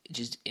would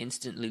just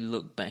instantly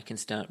look back and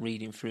start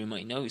reading through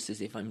my notes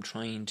as if I'm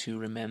trying to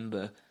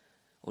remember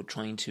or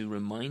trying to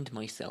remind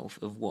myself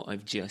of what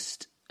I've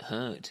just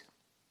heard.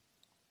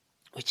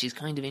 Which is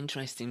kind of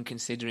interesting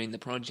considering the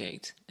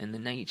project and the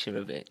nature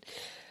of it.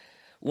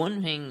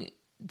 One thing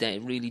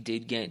that really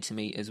did get to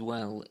me as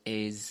well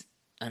is,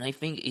 and I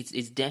think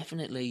it's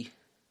definitely,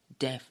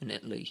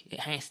 it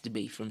has to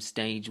be from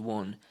stage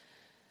 1,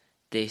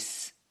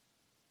 this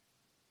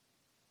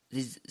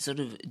sort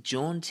of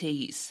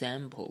jaunty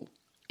sample.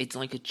 It's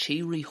like a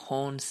cheery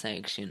horn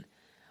section.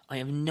 I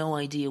have no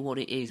idea what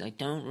it is. I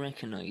don't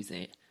recognize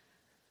it.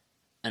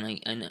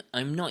 And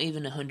I'm not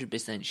even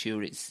 100%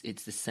 sure it's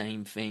the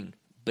same thing,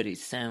 but it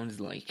sounds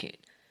like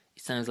it.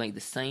 It sounds like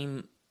the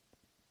same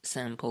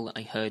sample that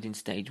I heard in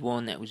stage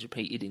 1 that was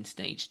repeated in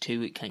stage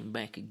 2. It came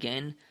back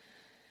again,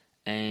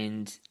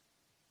 and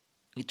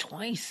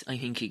twice I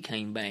think it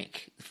came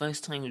back. The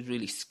first time was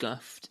really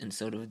scuffed and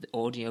sort of the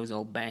audio was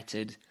all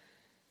battered,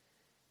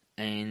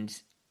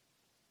 and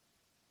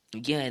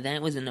yeah,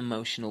 that was an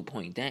emotional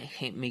point. That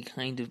hit me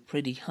kind of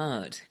pretty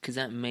hard, because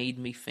that made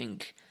me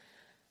think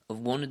of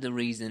one of the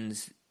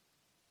reasons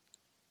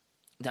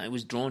that I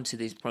was drawn to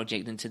this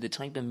project and to the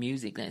type of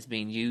music that's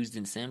being used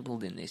and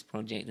sampled in this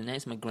project, and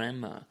that's my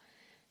grandma.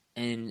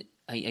 And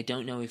I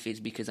don't know if it's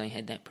because I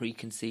had that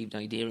preconceived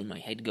idea in my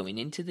head going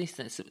into this,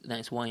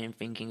 that's why I'm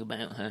thinking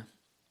about her.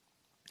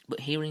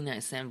 But hearing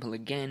that sample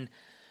again,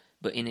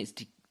 but in its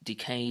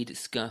decayed,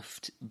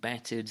 scuffed,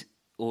 battered,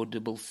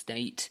 audible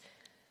state,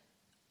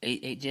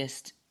 it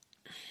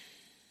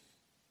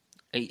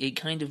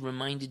kind of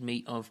reminded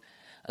me of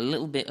a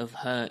little bit of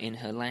her in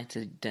her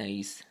latter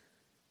days,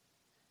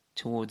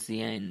 towards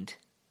the end.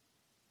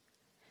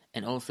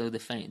 And also the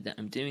fact that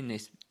I'm doing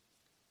this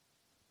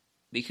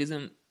because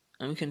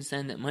I'm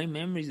concerned that my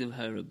memories of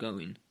her are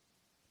going.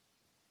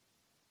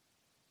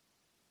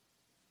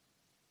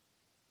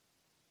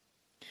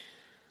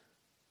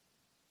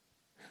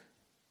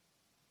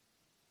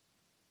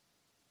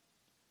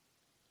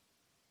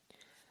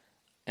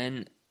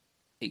 And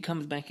it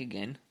comes back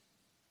again.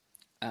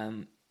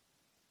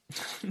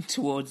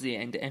 Towards the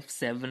end,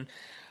 F7,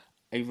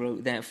 I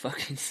wrote that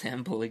fucking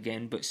sample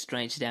again, but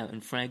stretched out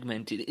and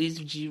fragmented. It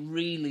is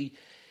really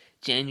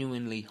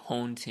genuinely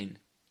haunting.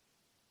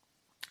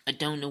 I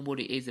don't know what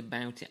it is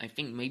about it. I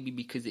think maybe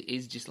because it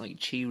is just like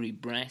cheery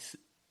brass,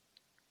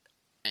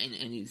 and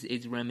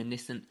it's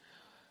reminiscent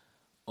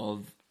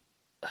of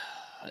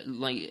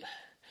like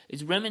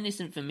it's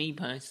reminiscent for me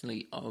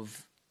personally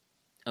of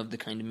the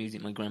kind of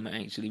music my grandma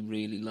actually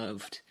really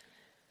loved.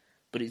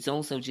 But it's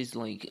also just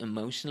like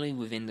emotionally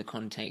within the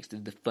context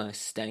of the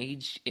first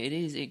stage.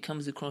 It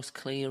comes across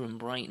clear and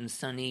bright and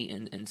sunny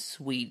and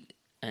sweet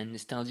and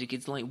nostalgic.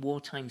 It's like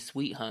wartime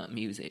sweetheart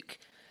music,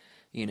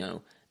 you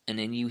know. And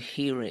then you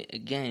hear it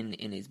again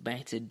in its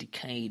battered,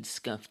 decayed,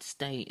 scuffed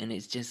state, and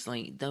it's just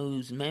like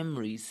those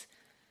memories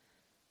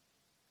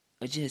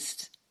are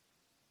just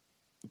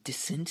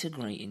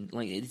disintegrating.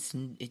 Like it's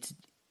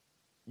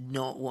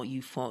not what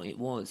you thought it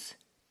was.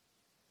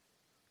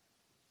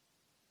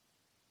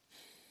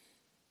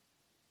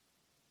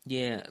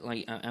 Yeah,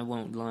 like I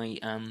won't lie.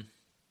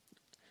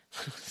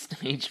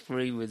 Stage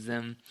 3 was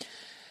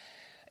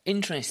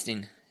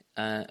interesting.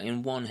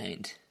 In one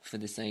hand, for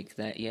the sake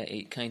that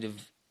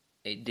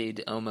it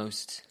did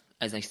almost,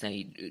 as I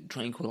say,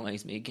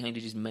 tranquilize me. It kind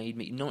of just made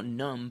me not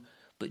numb,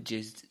 but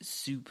just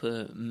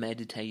super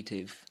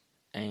meditative,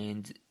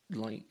 and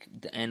like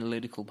the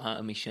analytical part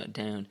of me shut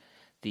down.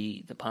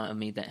 The part of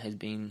me that has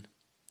been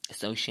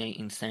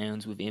associating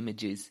sounds with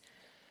images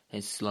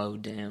has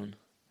slowed down,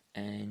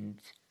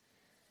 and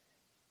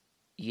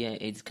yeah,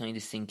 it's kind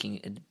of sinking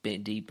a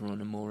bit deeper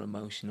on a more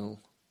emotional,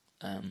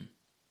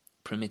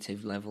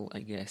 primitive level,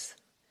 I guess,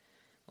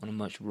 on a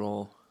much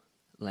raw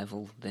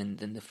level than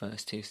the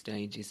first two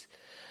stages.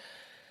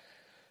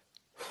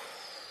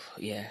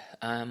 Yeah,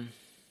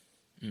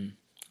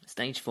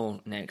 stage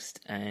 4 next,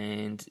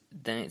 and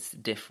that's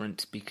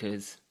different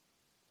because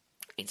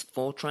it's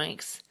 4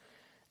 tracks,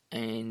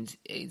 and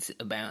it's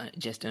about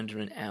just under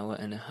an hour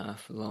and a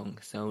half long,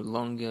 so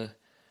longer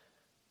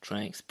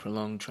tracks,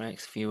 prolonged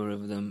tracks, fewer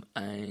of them,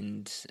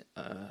 and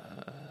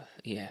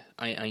yeah,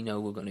 I know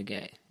we're going to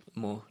get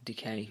more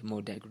decay,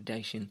 more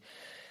degradation,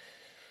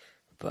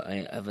 but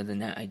other than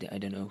that, I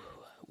don't know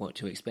what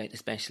to expect,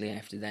 especially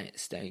after that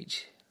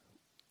stage.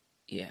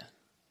 Yeah.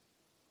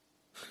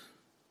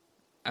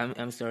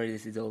 I'm sorry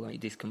this is all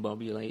like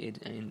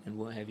discombobulated and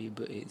what have you,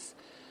 but it's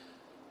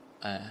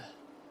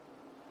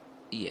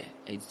yeah,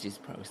 it's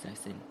just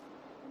processing.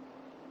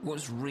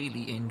 What's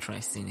really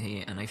interesting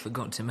here, and I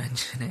forgot to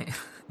mention it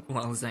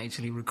while I was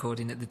actually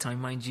recording at the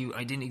time, mind you,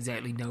 I didn't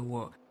exactly know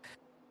what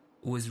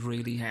was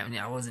really happening.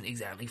 I wasn't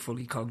exactly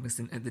fully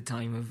cognizant at the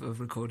time of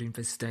recording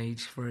for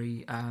stage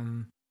 3.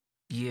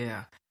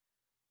 Yeah.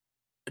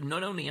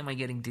 Not only am I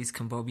getting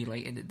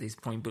discombobulated at this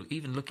point, but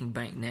even looking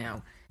back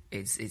now,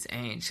 it's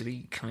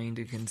actually kind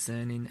of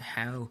concerning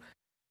how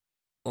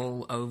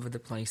all over the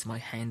place my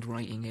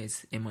handwriting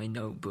is in my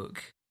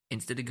notebook.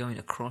 Instead of going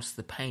across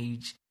the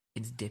page,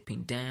 it's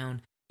dipping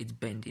down, it's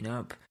bending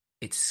up,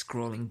 it's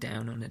scrolling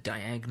down on a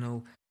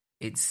diagonal.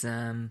 It's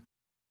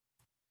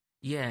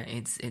yeah,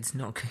 it's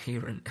not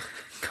coherent.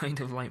 Kind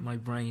of like my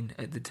brain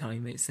at the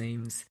time, it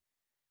seems.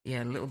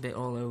 Yeah, a little bit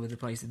all over the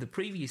place. The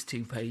previous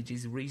 2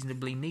 pages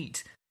reasonably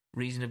neat,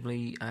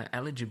 reasonably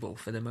eligible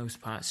for the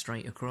most part,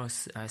 straight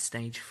across.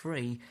 Stage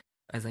 3,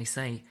 as I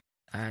say,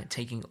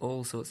 taking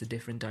all sorts of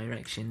different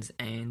directions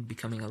and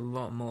becoming a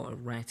lot more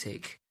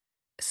erratic,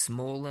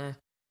 smaller,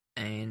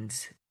 and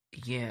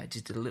yeah,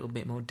 just a little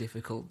bit more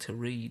difficult to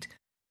read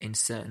in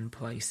certain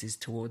places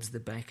towards the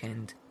back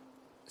end.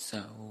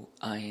 So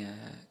I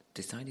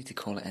decided to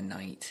call it a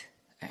night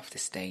after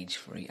stage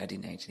 3. I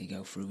didn't actually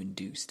go through and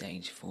do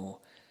stage 4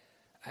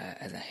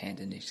 as I had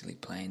initially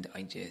planned.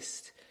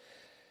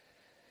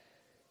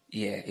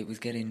 Yeah, it was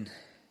getting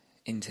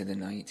into the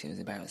night. It was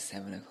about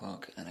 7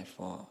 o'clock, and I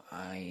thought,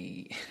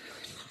 I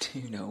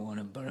do not want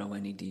to burrow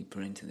any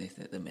deeper into this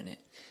at the minute.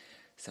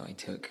 So I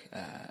took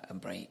a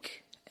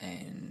break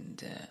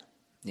and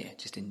yeah,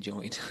 just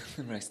enjoyed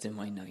the rest of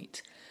my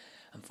night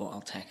and thought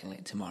I'll tackle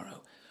it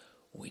tomorrow,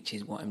 which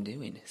is what I'm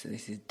doing. So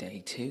this is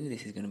day 2.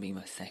 This is going to be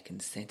my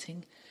second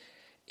sitting.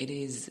 It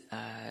is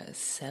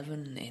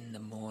 7 in the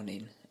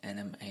morning, and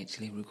I'm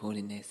actually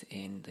recording this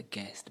in the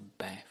guest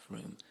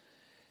bathroom.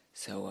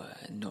 So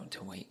not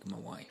to wake my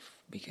wife,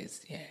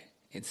 because yeah,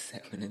 it's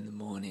 7 in the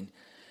morning,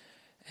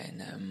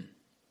 and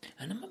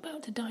I'm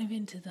about to dive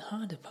into the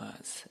harder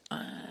parts.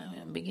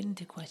 I'm beginning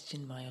to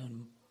question my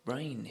own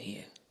brain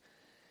here.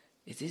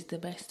 Is this the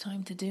best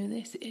time to do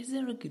this? Is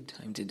there a good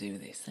time to do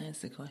this? That's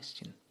the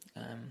question.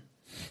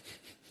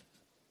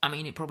 I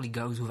mean, it probably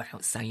goes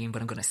without saying,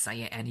 but I'm going to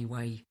say it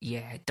anyway.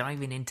 Yeah,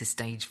 diving into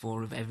stage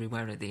 4 of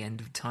Everywhere at the End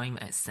of Time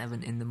at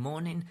 7 in the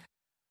morning.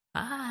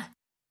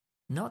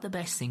 Not the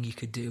best thing you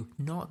could do,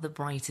 not the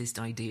brightest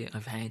idea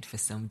I've had for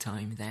some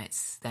time,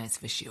 that's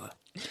for sure.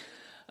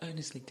 I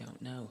honestly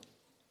don't know.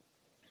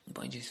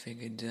 But I just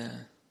figured,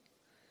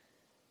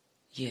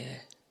 yeah,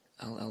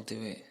 I'll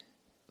do it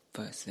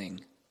first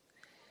thing.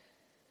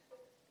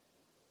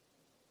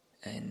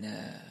 And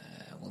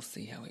we'll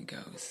see how it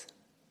goes.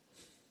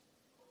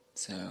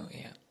 So,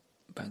 yeah,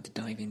 about to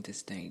dive into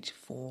stage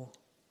 4.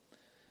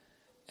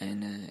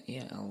 And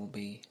yeah, I'll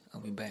be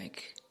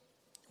back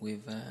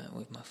with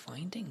my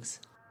findings.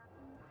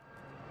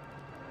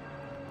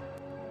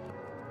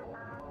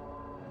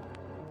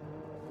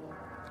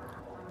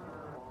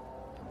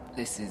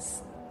 This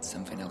is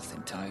something else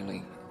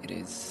entirely. It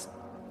is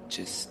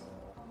just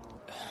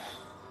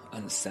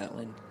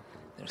unsettling.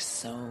 There are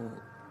so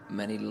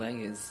many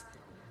layers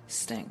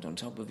stacked on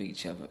top of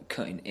each other,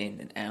 cutting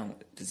in and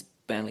out. There's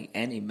barely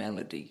any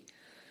melody.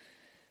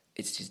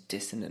 It's just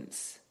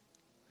dissonance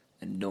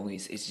and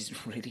noise. It's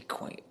just really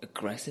quite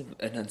aggressive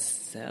and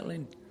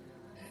unsettling.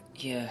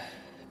 Yeah,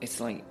 it's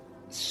like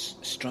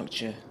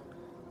structure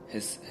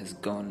has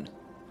gone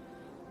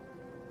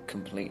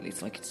completely.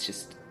 It's like it's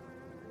just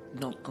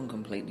not gone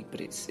completely,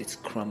 but it's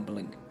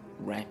crumbling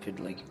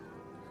rapidly.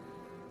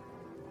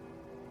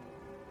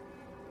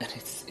 And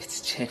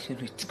it's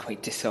genuinely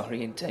quite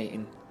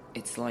disorientating.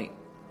 It's like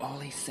all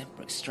these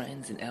separate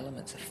strands and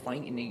elements are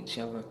fighting each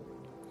other.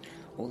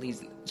 All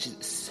these,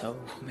 just so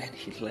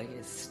many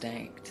layers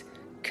stacked,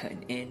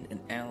 cutting in and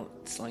out.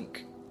 It's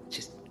like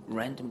just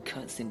random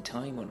cuts in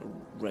time on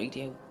a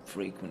radio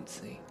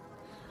frequency.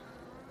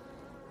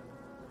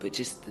 But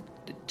just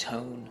the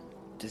tone,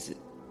 there's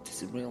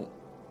a real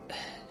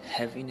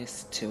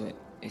heaviness to it.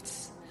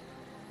 It's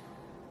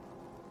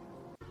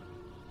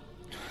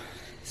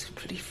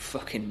pretty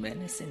fucking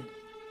menacing.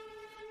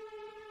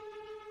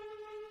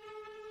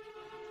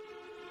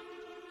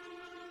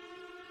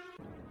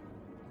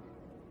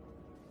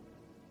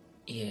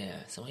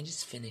 Yeah, so I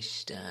just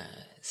finished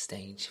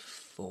stage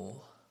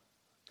 4.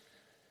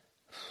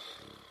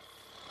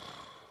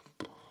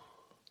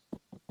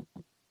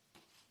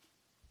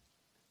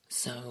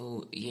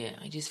 So, yeah,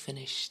 I just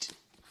finished...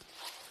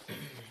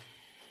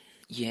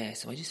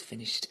 so I just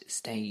finished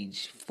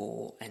stage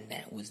 4, and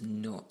that was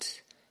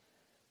not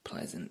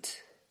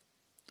pleasant.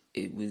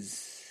 It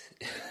was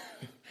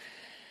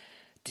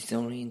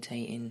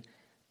disorientating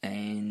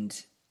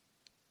and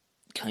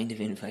kind of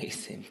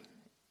invasive,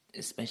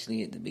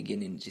 especially at the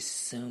beginning.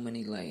 Just so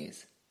many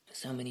layers,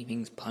 so many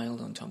things piled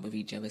on top of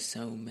each other,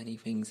 so many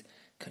things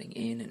cutting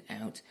in and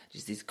out,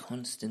 just this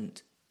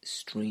constant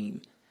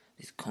stream,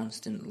 this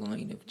constant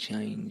line of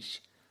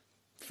change,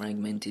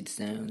 fragmented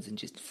sounds and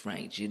just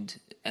fractured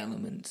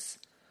elements.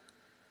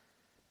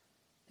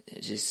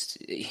 Just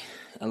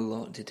a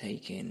lot to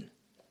take in.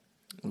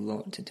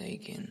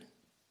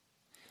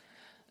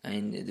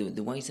 And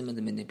the way some of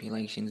the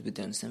manipulations were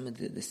done, some of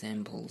the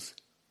samples,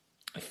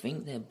 I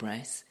think they're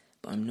brass,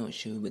 but I'm not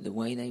sure, but the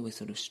way they were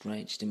sort of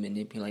stretched and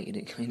manipulated,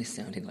 it kind of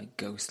sounded like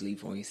ghostly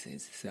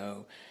voices.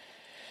 So,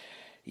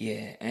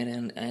 yeah,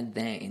 and add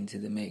that into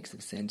the mix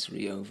of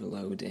sensory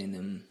overload,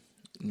 and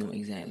not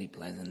exactly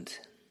pleasant.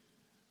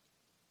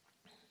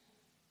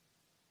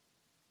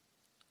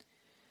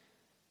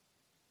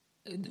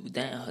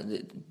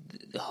 The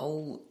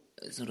whole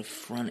sort of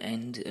front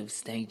end of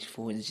stage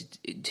 4 is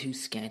just too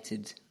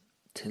scattered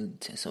to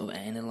sort of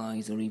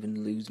analyse or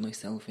even lose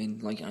myself in.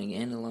 Like, I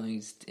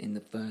analysed in the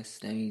first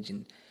stage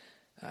and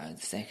the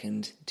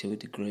second to a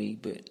degree,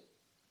 but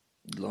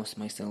lost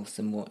myself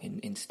somewhat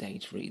in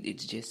stage 3.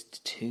 It's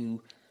just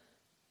too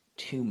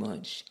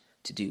much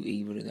to do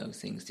either of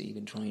those things, to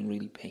even try and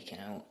really pick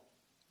out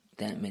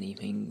that many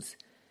things,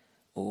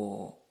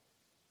 or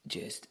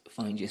just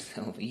find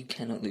yourself. You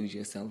cannot lose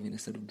yourself in a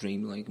sort of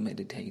dreamlike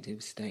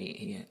meditative state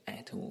here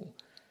at all.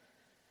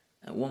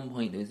 At one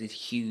point there was this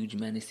huge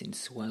menacing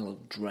swell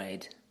of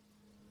dread.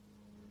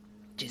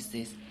 Just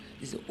this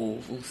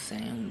awful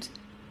sound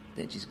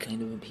that just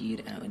kind of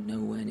appeared out of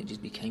nowhere, and it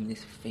just became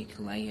this thick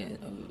layer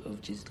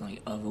of just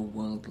like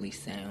otherworldly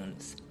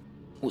sounds.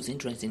 What's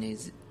interesting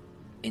is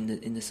in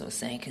the sort of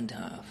second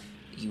half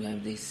you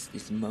have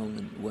this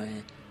moment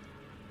where,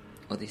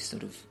 or this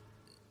sort of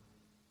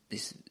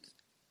this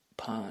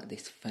part,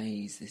 this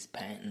phase, this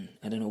pattern,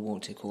 I don't know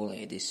what to call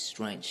it, this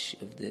stretch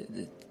of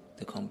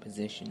the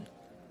composition,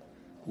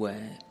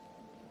 where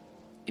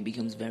it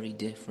becomes very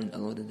different. A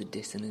lot of the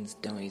dissonance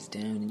dies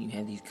down and you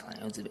have these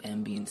clouds of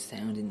ambient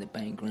sound in the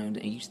background,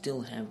 and you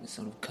still have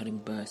sort of cutting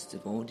bursts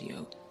of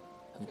audio,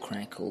 of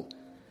crackle,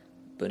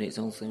 but it's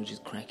also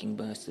just cracking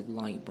bursts of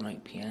light,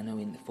 bright piano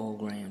in the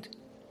foreground.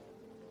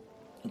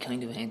 It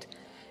kind of had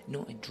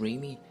not a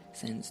dreamy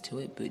sense to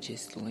it, but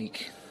just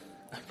like,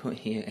 I put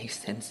here, a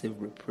sense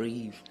of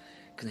reprieve,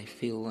 because I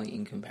feel like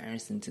in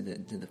comparison to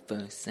the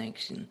first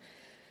section,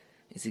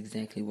 it's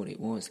exactly what it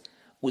was.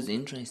 What's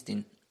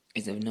interesting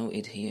is I've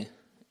noted here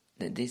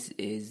that this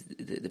is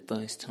the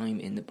first time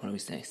in the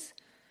process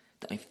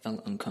that I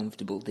felt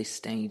uncomfortable. This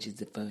stage is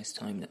the first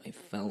time that I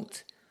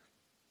felt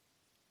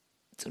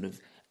sort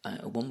of,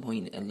 at one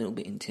point, a little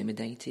bit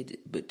intimidated,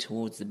 but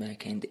towards the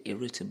back end,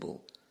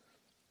 irritable.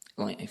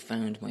 like I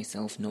found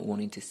myself not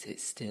wanting to sit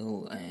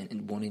still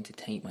and wanting to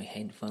take my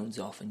headphones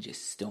off and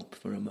just stop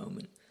for a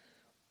moment.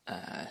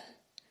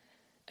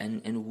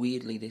 And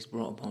weirdly, this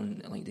brought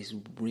upon like this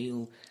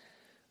real,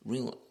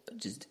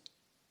 just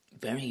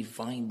very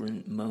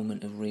vibrant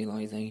moment of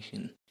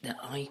realization that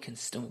I can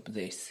stop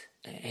this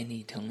at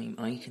any time.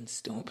 I can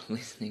stop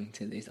listening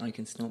to this. I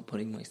can stop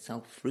putting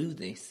myself through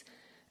this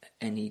at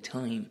any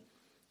time.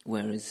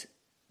 Whereas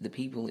the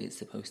people it's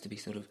supposed to be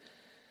sort of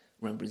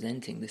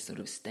representing, this sort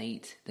of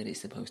state that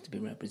it's supposed to be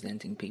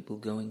representing, people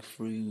going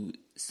through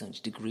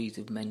such degrees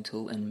of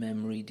mental and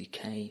memory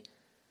decay,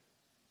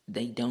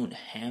 they don't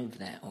have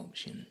that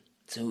option.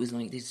 So it was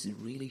like this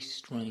really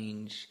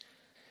strange,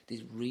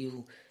 this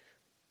real,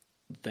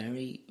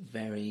 very,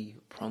 very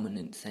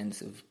prominent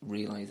sense of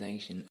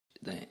realization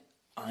that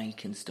I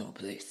can stop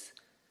this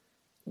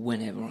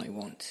whenever I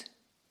want.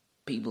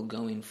 People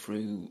going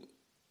through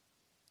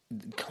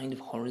kind of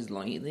horrors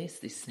like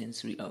this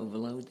sensory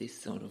overload, this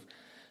sort of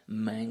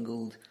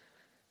mangled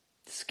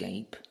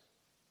scape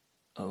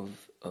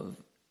of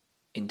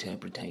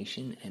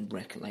interpretation and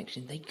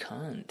recollection, they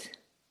can't.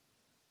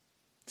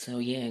 So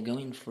yeah,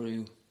 going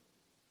through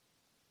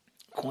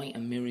quite a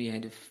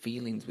myriad of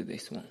feelings with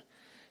this one.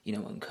 You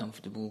know,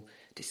 uncomfortable,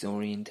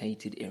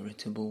 disorientated,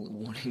 irritable,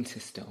 wanting to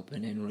stop,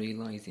 and then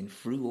realising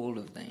through all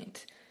of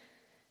that,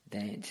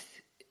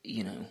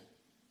 you know,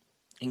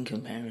 in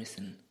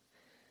comparison,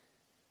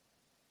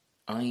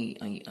 I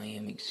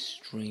am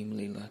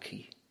extremely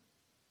lucky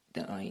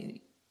that I'm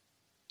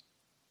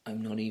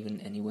not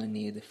even anywhere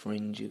near the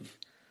fringe of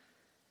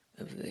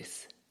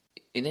this.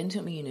 It then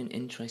took me in an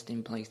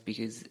interesting place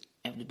because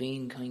after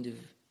being kind of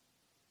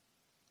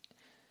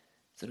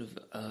sort of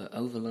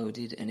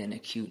overloaded and then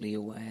acutely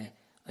aware,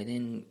 I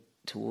then,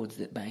 towards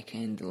the back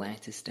end, the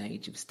latter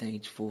stage of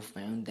stage 4,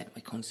 found that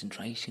my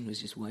concentration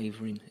was just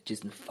wavering,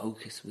 just the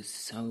focus was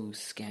so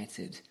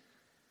scattered.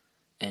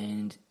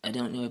 And I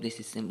don't know if this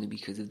is simply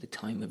because of the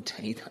time of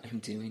day that I'm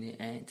doing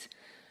it at,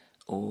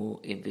 or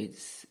if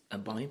it's a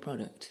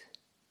byproduct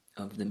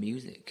of the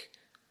music,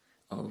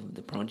 of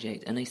the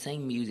project. And I say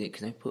music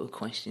because I put a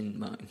question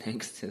mark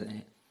next to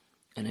that,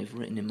 and I've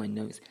written in my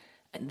notes,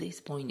 at this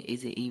point,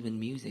 is it even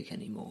music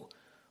anymore?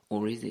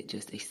 Or is it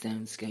just a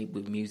soundscape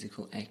with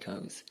musical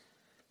echoes?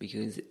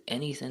 Because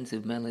any sense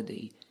of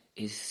melody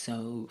is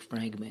so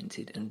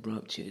fragmented and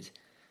ruptured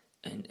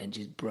and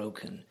just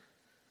broken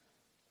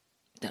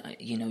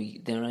that, you know,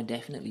 there are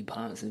definitely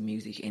parts of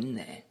music in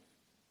there.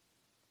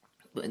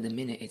 But at the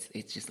minute,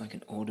 it's just like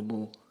an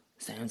audible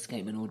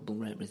soundscape, an audible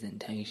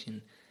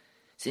representation.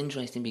 It's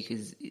interesting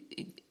because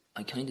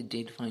I kind of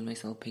did find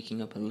myself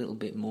picking up a little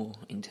bit more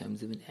in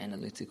terms of an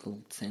analytical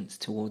sense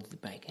towards the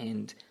back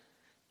end.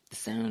 The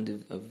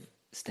sound of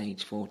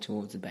stage 4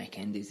 towards the back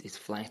end is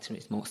flatter,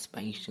 it's more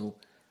spatial,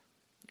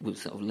 with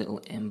sort of little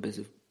embers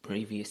of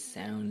previous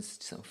sounds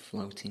sort of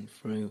floating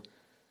through.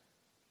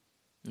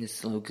 There's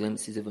slow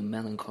glimpses of a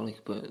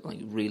melancholic but like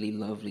really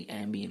lovely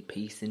ambient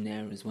piece in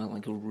there as well,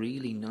 like a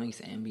really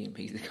nice ambient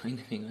piece, the kind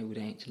of thing I would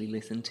actually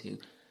listen to,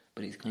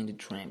 but it's kind of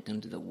trapped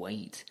under the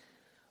weight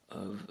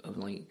of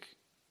like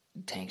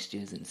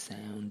textures and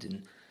sound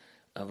and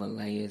other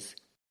layers.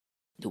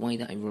 The way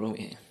that I wrote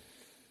it,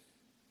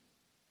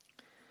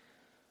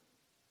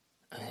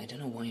 I don't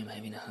know why I'm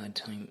having a hard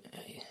time.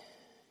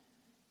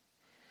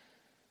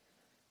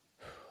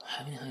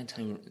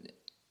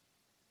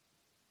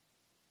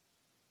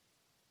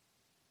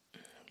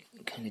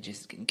 Kind of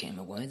just getting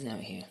my words out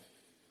here.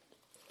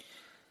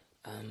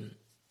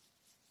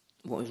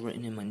 What I've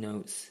written in my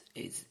notes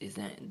is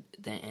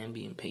that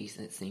ambient piece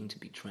that seemed to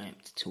be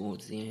trapped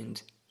towards the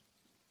end.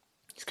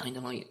 It's kind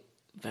of like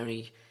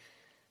very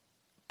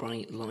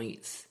bright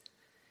lights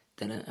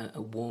that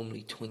are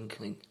warmly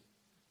twinkling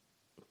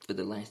for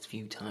the last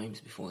few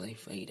times before they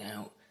fade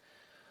out.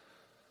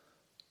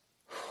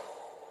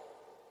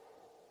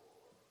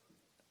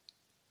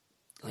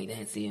 Like,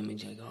 that's the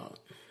image I got.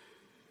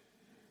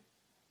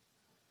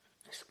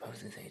 I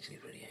suppose it's actually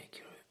pretty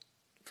accurate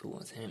for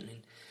what's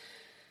happening.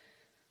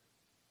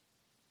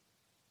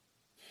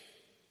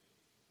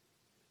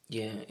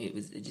 Yeah, it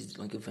was just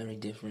like a very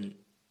different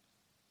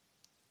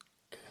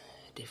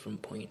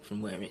point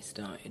from where it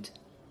started.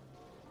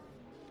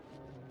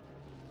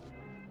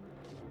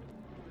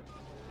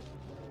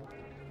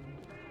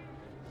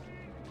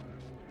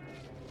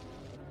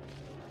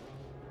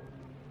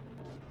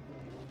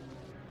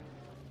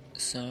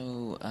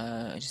 So,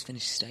 I just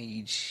finished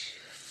stage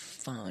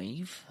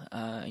 5.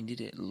 I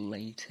did it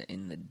later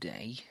in the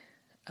day.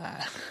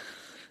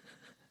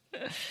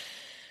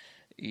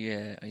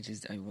 Yeah,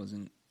 I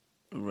wasn't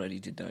ready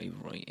to dive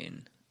right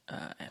in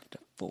after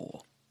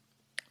 4.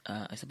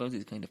 I suppose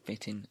it's kind of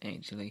fitting,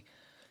 actually,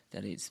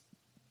 that it's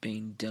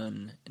been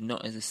done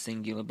not as a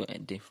singular but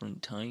at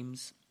different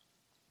times,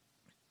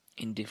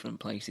 in different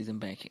places. I'm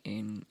back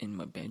in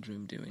my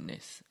bedroom doing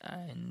this,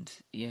 and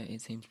yeah,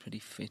 it seems pretty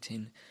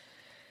fitting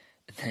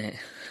that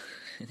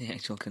the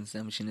actual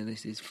consumption of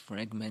this is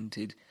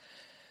fragmented,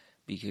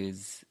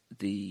 because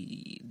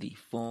the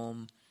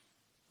form,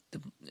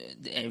 the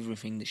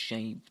everything, the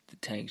shape, the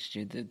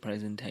texture, the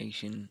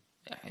presentation,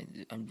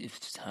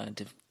 It's hard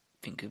to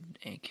think of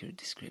accurate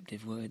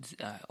descriptive words.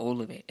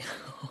 All of it,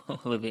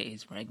 all of it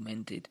is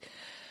fragmented.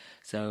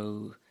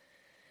 So,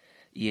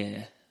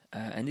 yeah,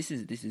 and this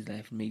is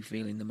left me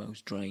feeling the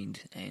most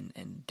drained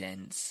and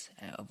dense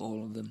out of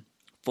all of them.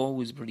 4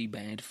 was pretty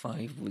bad.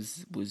 5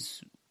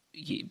 was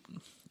yeah,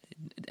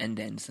 and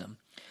then some.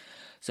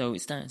 So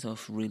it starts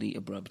off really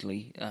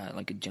abruptly,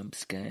 like a jump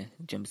scare.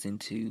 Jumps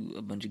into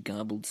a bunch of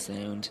garbled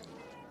sound,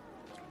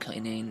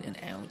 cutting in and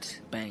out,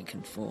 back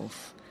and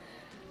forth,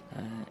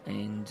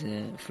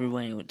 and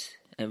throughout,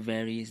 at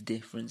various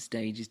different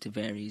stages to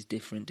various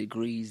different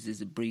degrees,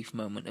 there's a brief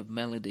moment of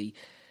melody,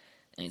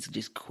 and it's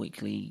just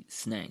quickly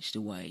snatched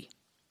away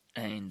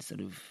and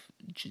sort of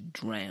just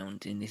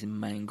drowned in this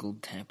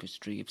mangled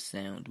tapestry of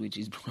sound, which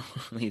is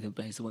probably the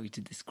best way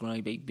to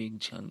describe a big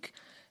chunk,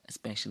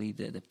 especially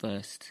the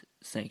first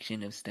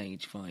section of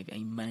stage 5.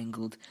 A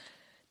mangled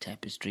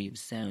tapestry of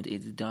sound.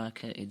 It's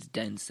darker, it's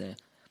denser,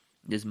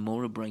 there's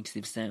more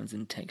abrasive sounds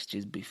and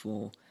textures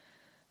before.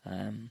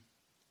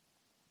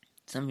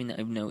 Something that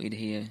I've noted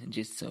here,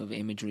 just sort of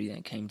imagery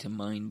that came to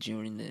mind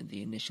during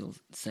the initial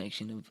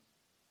section of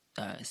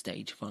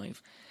stage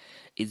 5,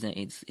 is that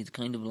it's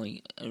kind of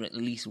like, or at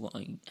least what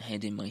I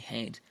had in my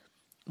head,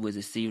 was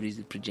a series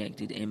of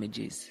projected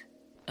images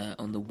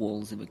on the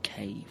walls of a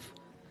cave.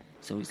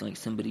 So it's like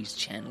somebody's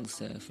channel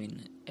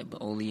surfing,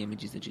 but all the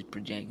images are just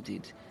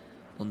projected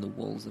on the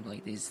walls of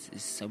like this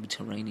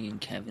subterranean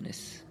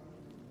cavernous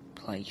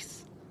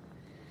place.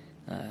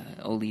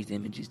 All these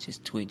images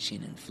just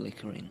twitching and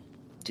flickering,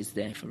 just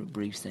there for a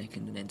brief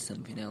second and then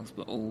something else,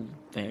 but all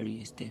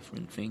various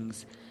different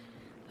things.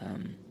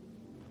 And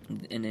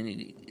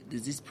then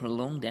there's this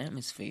prolonged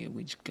atmosphere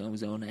which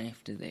goes on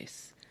after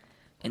this,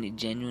 and it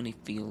genuinely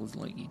feels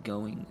like you're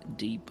going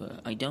deeper.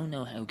 I don't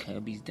know how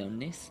Kirby's done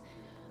this,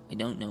 I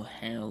don't know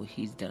how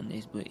he's done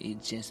this, but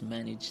it just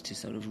managed to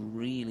sort of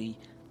really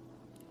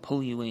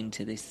pull you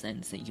into this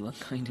sense that you are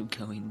kind of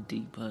going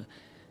deeper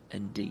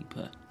and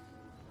deeper.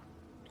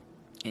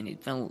 And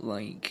it felt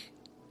like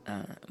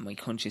my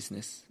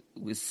consciousness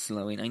was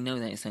slowing. I know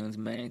that sounds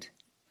mad.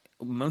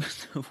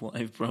 Most of what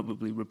I've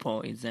probably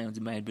reported sounds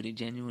mad, but it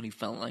genuinely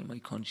felt like my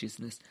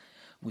consciousness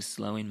was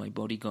slowing, my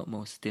body got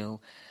more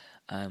still.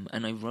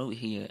 And I wrote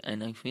here,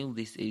 and I feel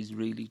this is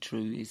really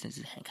true. It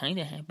kind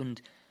of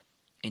happened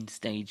in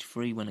stage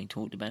 3 when I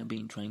talked about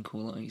being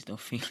tranquilized or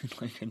feeling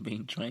like I'd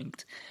been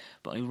tranked.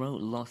 But I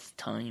wrote lost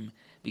time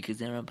because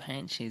there are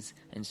patches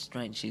and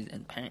stretches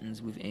and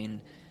patterns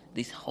within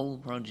this whole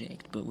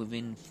project, but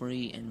within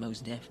 3 and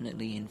most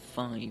definitely in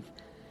 5,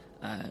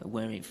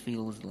 where it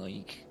feels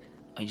like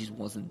I just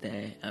wasn't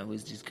there. I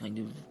was just kind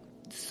of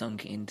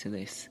sunk into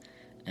this,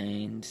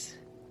 and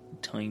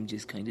time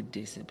just kind of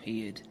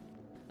disappeared.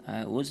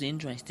 What's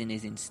interesting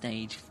is in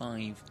stage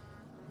 5,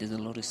 there's a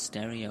lot of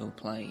stereo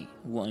play.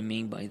 What I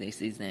mean by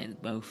this is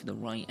that both the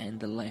right and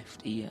the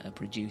left ear are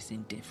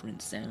producing different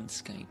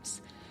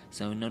soundscapes.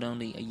 So not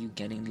only are you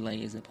getting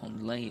layers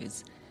upon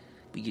layers,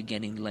 but you're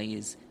getting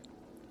layers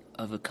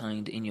of a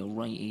kind in your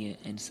right ear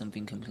and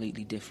something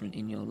completely different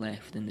in your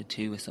left, and the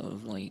two are sort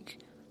of like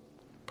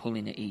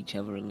pulling at each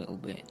other a little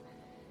bit.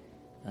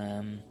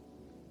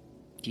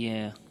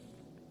 Yeah.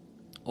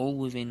 All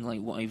within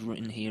like what I've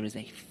written here is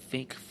a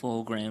thick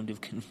foreground of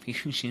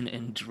confusion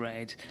and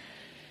dread,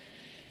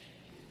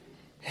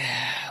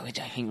 which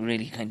I think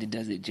really kind of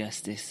does it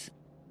justice.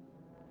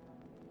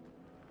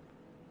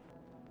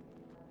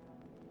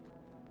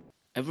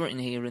 I've written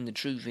here, and the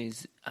truth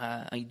is,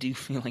 I do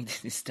feel like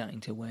this is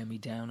starting to wear me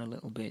down a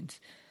little bit.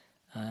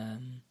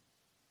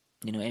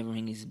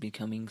 Everything is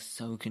becoming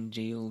so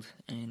congealed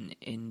and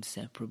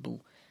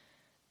inseparable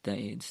that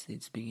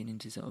it's beginning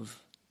to sort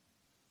of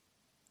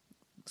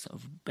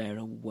bear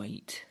a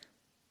weight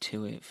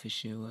to it for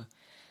sure.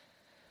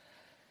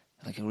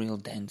 Like a real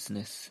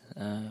denseness,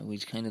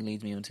 which kind of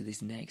leads me on to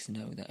this next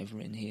note that I've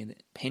written here,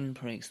 that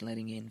pinpricks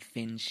letting in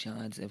thin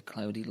shards of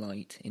cloudy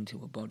light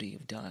into a body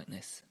of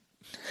darkness.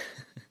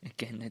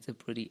 Again, that's a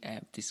pretty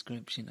apt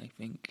description, I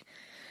think.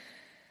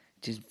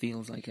 It just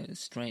feels like it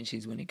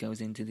stretches when it goes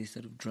into this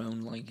sort of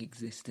drone-like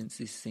existence,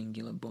 this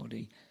singular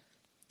body,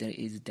 that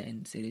it is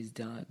dense, it is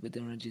dark, but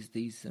there are just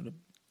these sort of,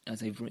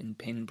 as I've written,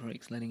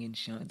 pinpricks letting in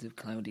shards of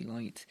cloudy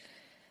light.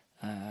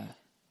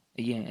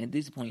 At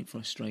this point,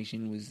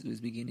 frustration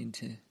was beginning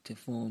to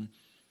form.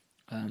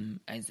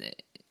 At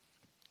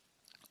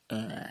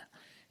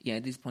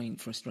this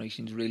point,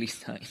 frustration's really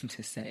starting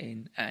to set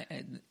in.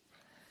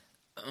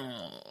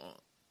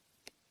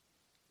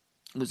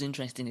 What's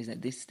interesting is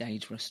at this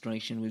stage,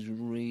 frustration was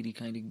really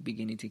kind of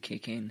beginning to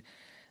kick in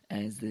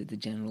as the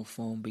general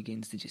form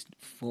begins to just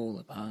fall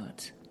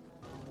apart.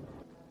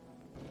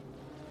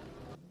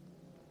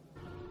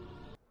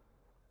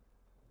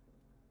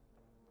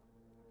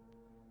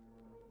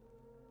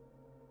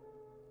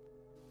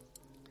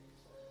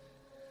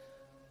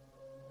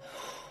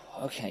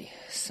 Okay,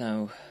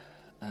 so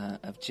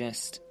I've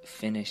just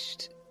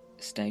finished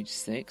stage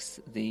 6,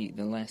 the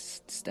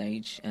last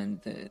stage, and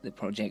the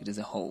project as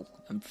a whole.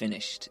 I'm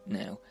finished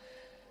now,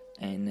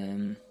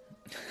 and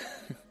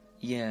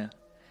yeah.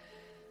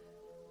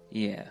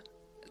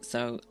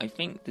 So I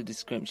think the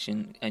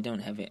description, I don't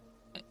have it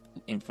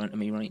in front of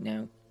me right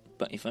now,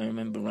 but if I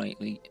remember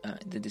rightly,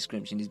 the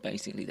description is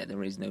basically that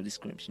there is no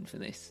description for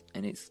this,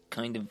 and it's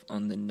kind of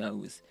on the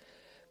nose,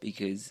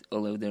 because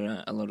although there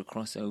are a lot of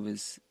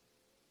crossovers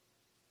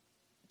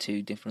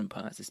to different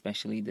parts,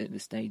 especially the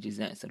stages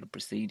that sort of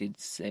preceded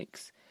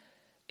 6,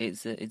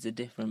 it's a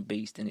different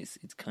beast, and it's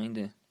kind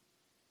of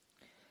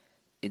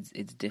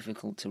it's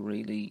difficult to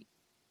really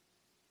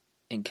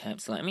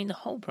encapsulate. I mean, the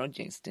whole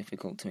project's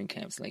difficult to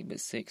encapsulate, but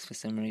 6 for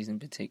some reason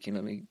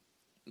particularly.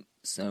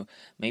 So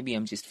maybe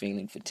I'm just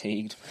feeling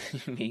fatigued.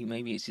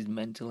 Maybe it's just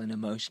mental and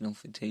emotional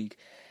fatigue.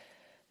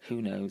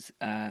 Who knows?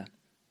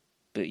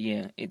 But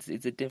yeah, it's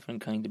a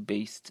different kind of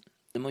beast.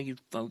 The more you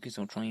focus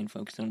or try and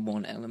focus on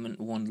one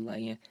element, one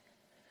layer,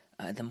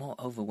 the more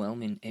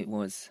overwhelming it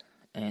was.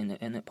 And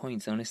at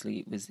points,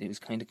 honestly, it was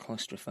kind of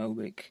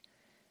claustrophobic.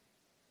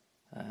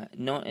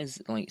 Not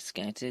as like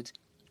scattered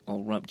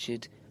or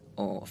ruptured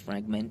or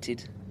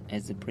fragmented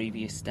as the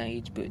previous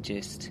stage, but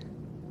just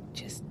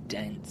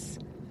dense.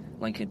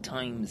 Like at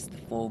times the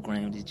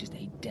foreground is just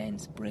a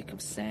dense brick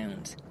of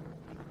sound,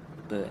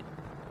 but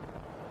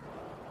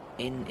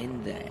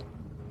in there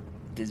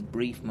there's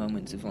brief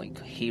moments of like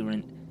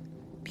coherent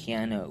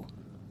piano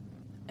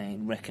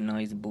and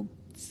recognizable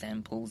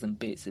samples and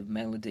bits of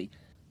melody.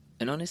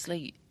 And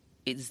honestly,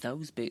 it's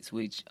those bits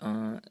which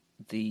are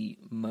the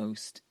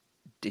most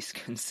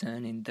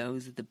disconcerting.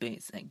 Those are the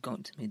bits that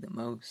got to me the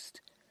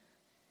most.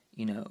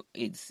 You know,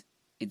 it's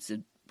a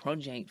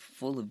project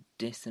full of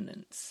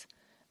dissonance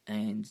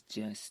and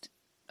just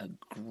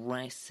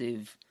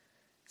aggressive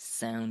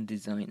sound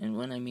design. And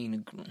when I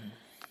mean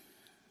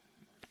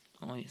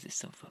why is this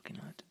so fucking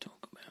hard to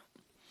talk about?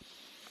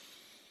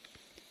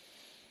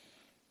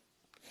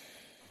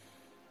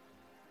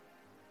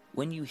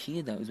 When you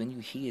hear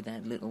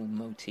that little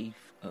motif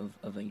of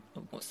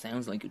what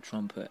sounds like a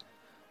trumpet,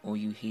 or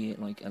you hear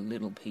like a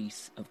little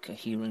piece of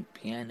coherent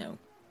piano,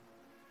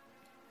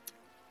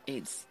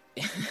 it's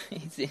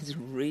it's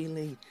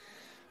really,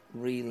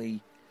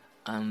 really,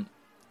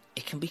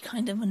 it can be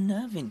kind of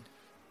unnerving.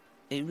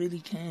 It really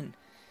can.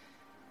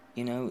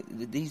 You know,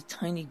 these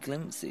tiny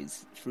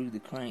glimpses through the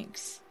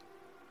cracks,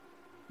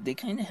 they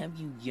kind of have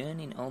you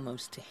yearning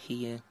almost to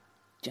hear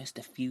just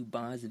a few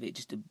bars of it,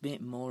 just a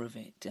bit more of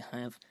it, to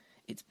have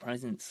its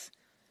presence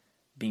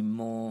be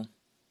more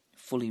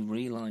fully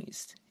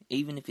realised,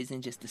 even if it's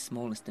in just the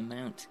smallest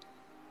amount.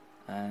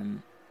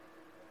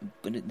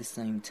 But at the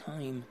same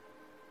time,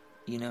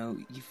 you know,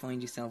 you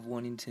find yourself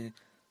wanting to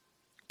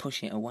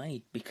push it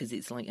away because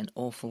it's like an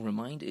awful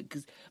reminder.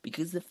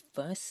 Because the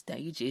first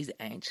stage is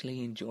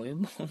actually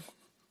enjoyable,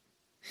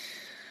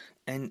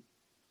 and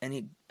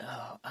it.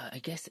 I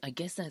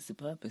guess that's the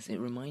purpose. It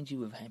reminds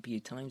you of happier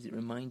times. It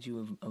reminds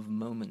you of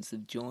moments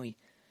of joy,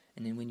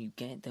 and then when you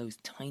get those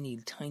tiny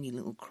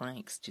little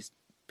cracks just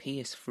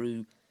pierce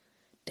through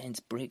dense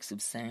bricks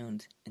of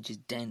sound and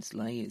just dense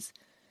layers.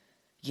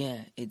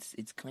 Yeah,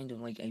 it's kind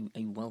of like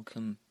a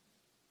welcome,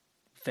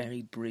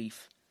 very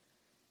brief,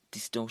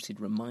 distorted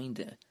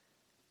reminder,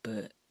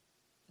 but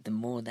the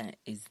more that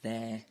is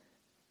there,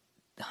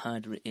 the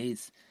harder it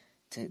is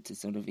to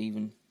sort of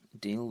even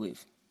deal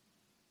with.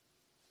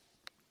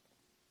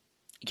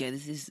 Yeah,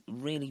 there's this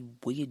really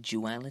weird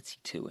duality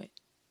to it.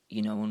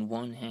 You know, on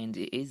one hand,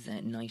 it is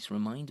that nice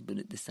reminder, but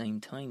at the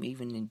same time,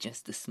 even in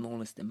just the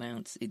smallest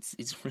amounts,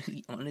 it's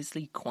really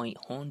honestly quite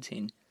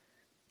haunting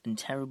and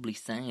terribly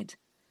sad.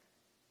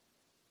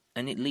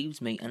 And it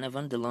leaves me, and I've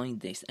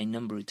underlined this a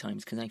number of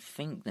times because I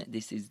think that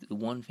this is the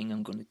one thing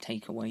I'm going to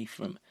take away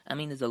from. I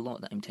mean, there's a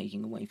lot that I'm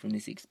taking away from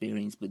this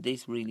experience, but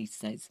this really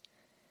says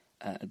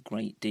a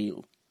great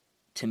deal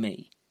to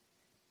me.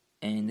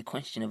 And the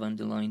question I've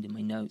underlined in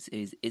my notes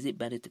is it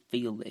better to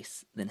feel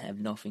this than have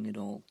nothing at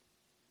all?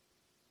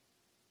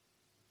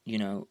 You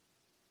know,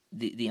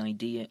 the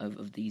idea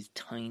of these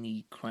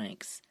tiny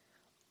cracks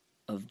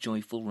of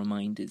joyful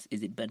reminders,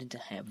 is it better to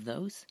have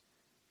those?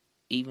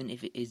 Even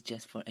if it is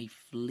just for a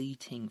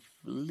fleeting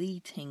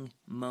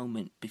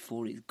moment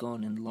before it's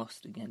gone and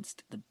lost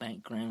against the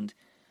background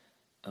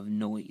of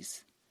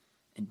noise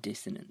and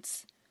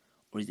dissonance?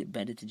 Or is it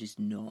better to just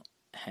not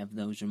have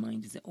those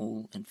reminders at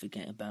all and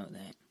forget about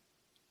that?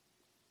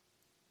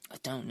 I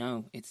don't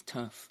know. It's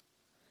tough.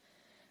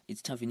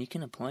 It's tough, and you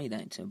can apply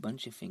that to a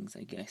bunch of things,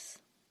 I guess.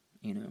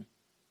 You know,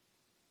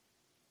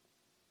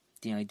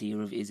 the idea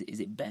of is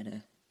it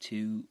better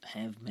to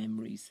have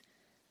memories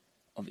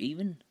of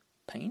even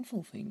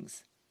painful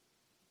things,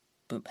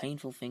 but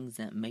painful things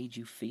that made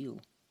you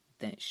feel,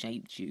 that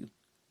shaped you,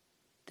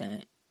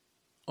 that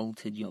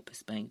altered your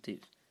perspective,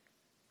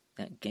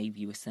 that gave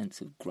you a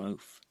sense of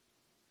growth?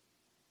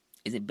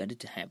 Is it better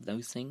to have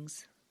those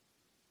things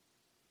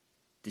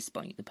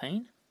despite the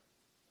pain?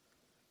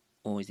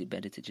 Or is it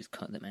better to just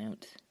cut them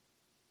out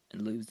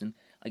and lose them?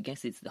 I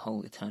guess it's the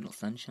whole eternal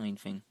sunshine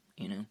thing,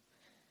 you know?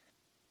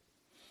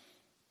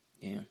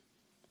 Yeah.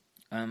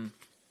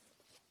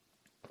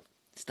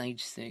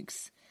 Stage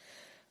 6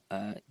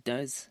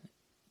 does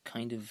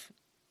kind of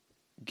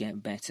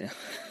get better.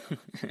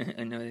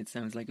 I know it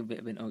sounds like a bit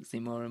of an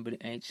oxymoron, but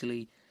it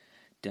actually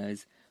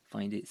does.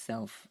 find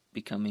itself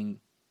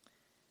becoming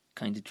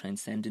kind of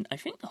transcendent. I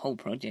think the whole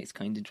project's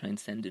kind of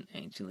transcendent,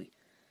 actually.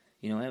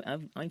 You know,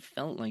 I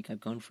felt like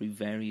I've gone through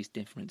various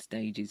different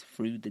stages,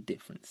 through the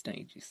different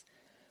stages.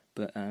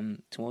 But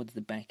towards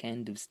the back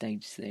end of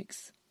stage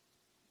 6,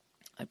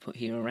 I put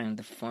here around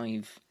the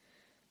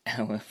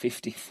 5-hour,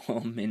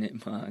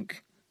 54-minute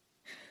mark.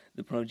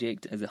 The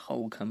project as a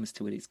whole comes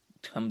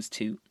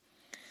to,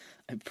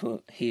 I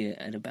put here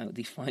at about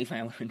the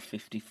 5-hour and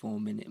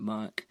 54-minute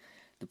mark.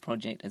 The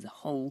project as a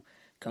whole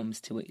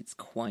comes to its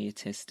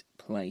quietest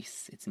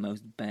place, its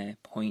most bare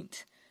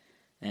point,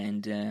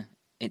 and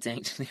it's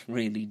actually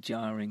really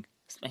jarring,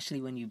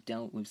 especially when you've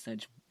dealt with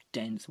such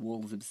dense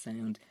walls of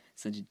sound,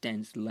 such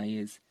dense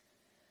layers,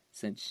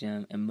 such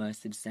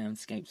immersive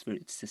soundscapes, for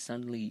it to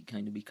suddenly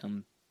kind of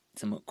become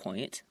somewhat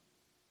quiet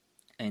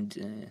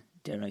and,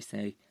 dare I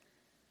say,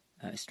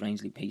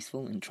 strangely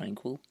peaceful and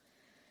tranquil.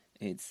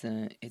 It's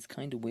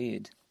kind of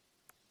weird.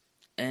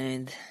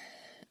 And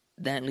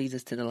that leads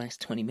us to the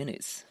last 20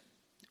 minutes,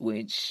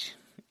 which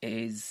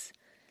is,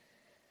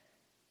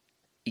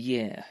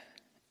 it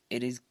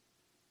is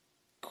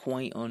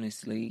quite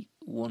honestly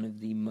one of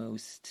the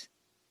most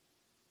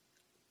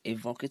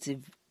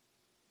evocative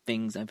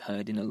things I've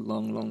heard in a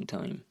long, long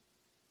time.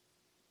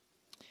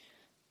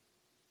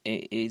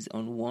 It is,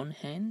 on one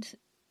hand,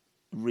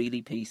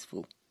 really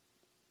peaceful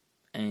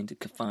and a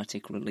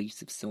cathartic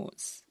release of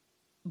sorts,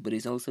 but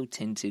it's also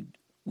tinted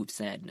with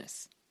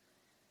sadness.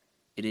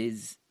 It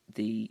is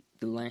the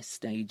last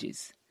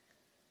stages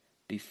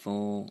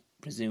before,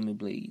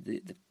 presumably,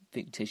 the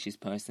fictitious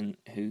person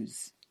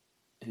whose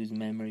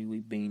memory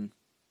we've been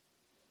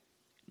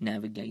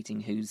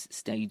navigating, whose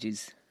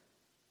stages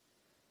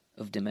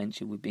of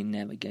dementia we've been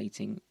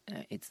navigating.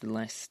 It's the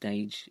last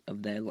stage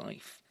of their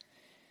life,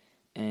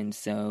 and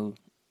so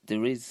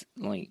there is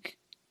like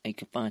a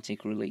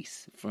cathartic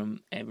release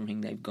from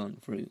everything they've gone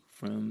through,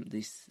 from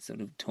this sort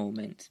of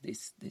torment,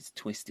 this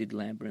twisted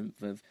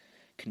labyrinth of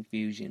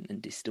confusion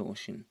and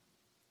distortion.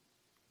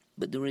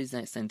 But there is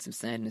that sense of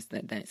sadness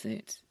that that's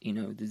it. You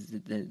know, there's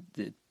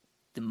the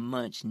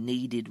much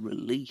needed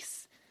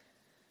release,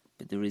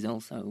 but there is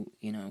also,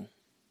 you know,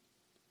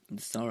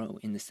 the sorrow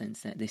in the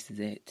sense that this is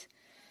it.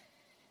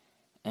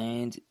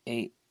 And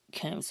it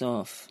caps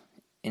off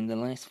in the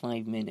last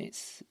 5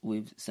 minutes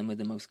with some of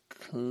the most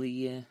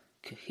clear,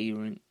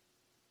 coherent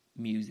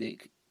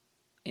music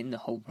in the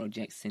whole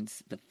project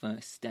since the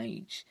first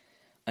stage.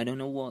 I don't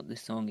know what the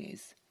song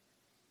is,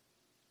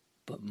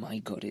 but my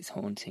God, it's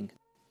haunting.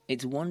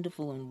 It's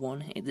wonderful on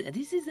one hand.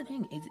 This is the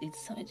thing,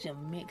 it's such a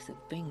mix of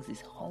things, this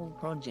whole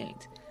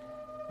project.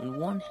 On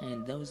one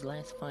hand, those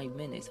last 5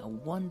 minutes are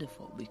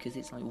wonderful because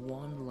it's like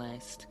one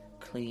last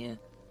clear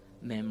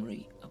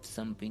memory of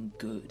something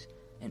good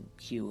and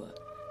pure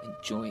and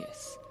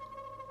joyous.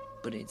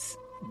 But it's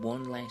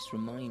one last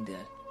reminder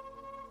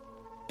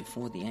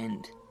before the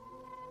end.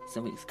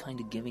 So it's kind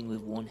of giving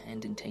with one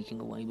hand and taking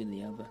away with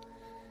the other.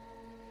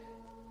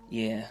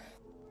 Yeah.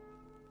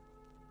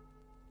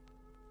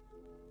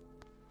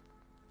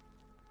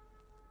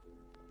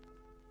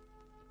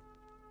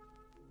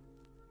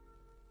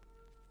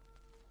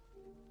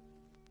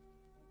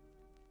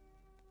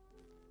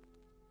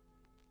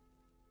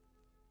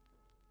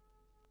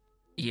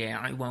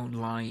 Yeah, I won't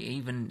lie,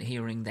 even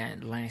hearing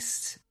that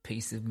last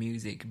piece of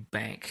music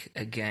back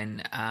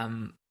again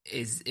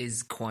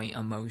is quite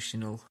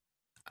emotional.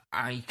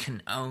 I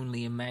can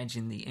only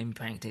imagine the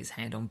impact it's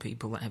had on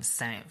people that have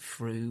sat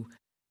through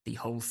the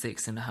whole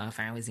 6.5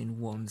 hours in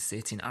one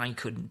sitting. I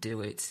couldn't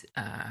do it,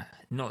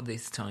 not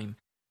this time.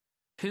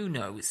 Who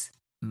knows?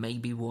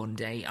 Maybe one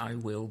day I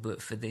will,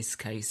 but for this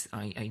case,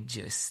 I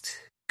just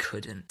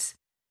couldn't.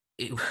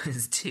 It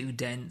was too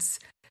dense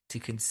to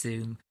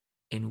consume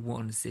in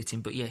one sitting.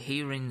 But yeah,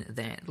 hearing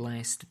that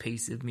last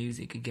piece of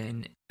music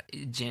again,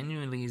 it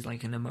genuinely is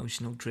like an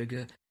emotional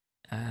trigger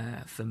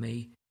for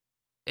me.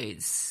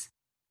 It's,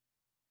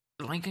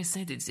 like I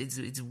said,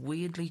 it's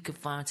weirdly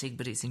cathartic,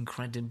 but it's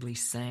incredibly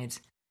sad.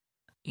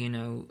 You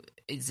know,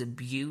 it's a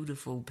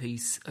beautiful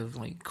piece of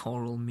like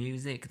choral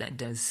music that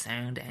does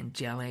sound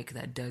angelic,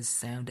 that does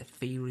sound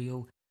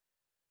ethereal.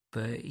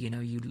 But, you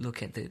know, you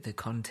look at the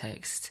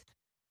context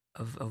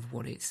of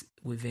what it's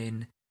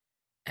within,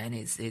 and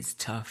it's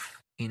tough.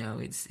 You know,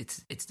 it's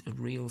a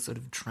real sort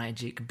of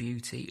tragic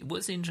beauty.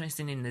 What's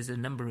interesting there's a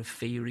number of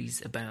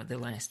theories about the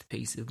last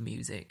piece of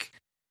music.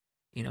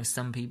 You know,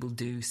 some people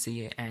do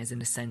see it as an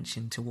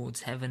ascension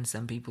towards heaven.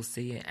 Some people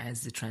see it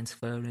as the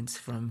transference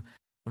from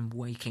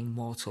waking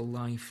mortal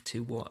life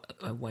to what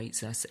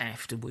awaits us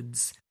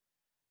afterwards.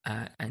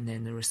 And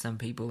then there are some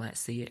people that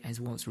see it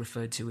as what's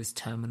referred to as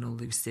terminal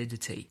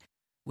lucidity,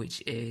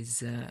 which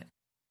is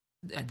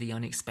the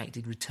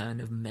unexpected return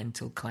of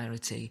mental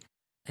clarity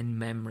and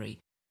memory,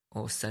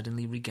 or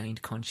suddenly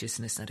regained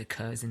consciousness that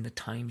occurs in the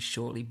time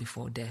shortly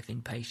before death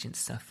in patients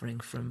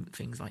suffering from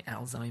things like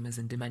Alzheimer's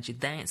and dementia.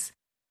 That's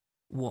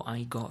what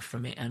I got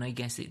from it, and I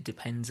guess it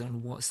depends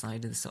on what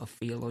side of the sort of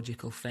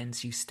theological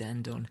fence you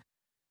stand on.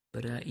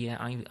 But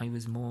I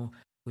was more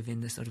within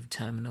the sort of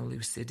terminal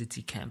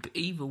lucidity camp.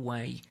 Either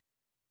way,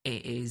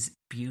 it is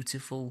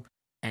beautiful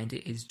and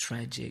it is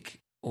tragic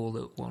all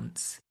at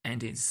once,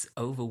 and it's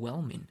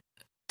overwhelming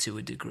to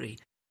a degree.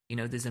 You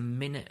know, there's a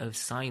minute of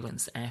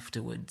silence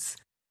afterwards,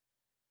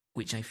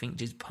 which I think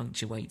just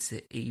punctuates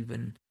it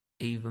even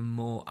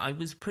more. I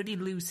was pretty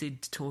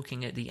lucid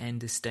talking at the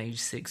end of stage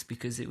 6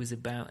 because it was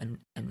about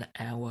an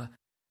hour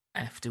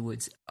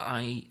afterwards.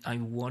 I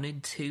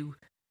wanted to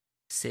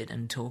sit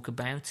and talk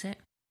about it,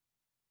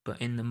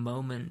 but in the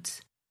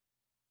moment,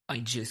 I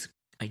just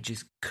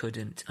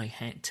couldn't. I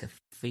had to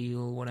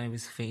feel what I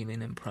was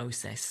feeling and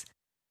process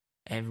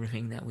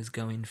everything that was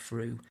going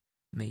through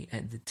me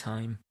at the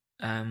time.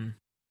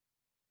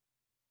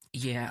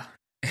 Yeah.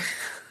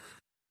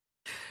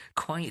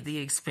 Quite the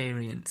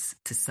experience,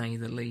 to say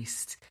the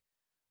least.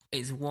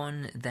 It's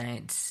one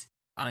that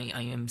I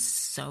am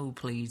so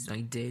pleased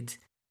I did.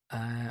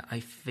 I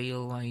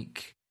feel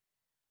like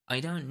I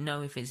don't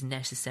know if it's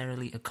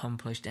necessarily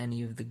accomplished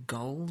any of the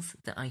goals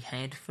that I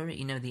had for it.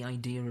 You know, the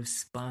idea of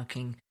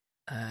sparking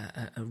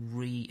a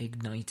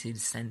reignited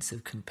sense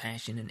of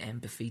compassion and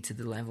empathy to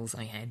the levels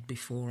I had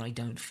before. I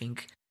don't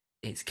think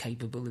it's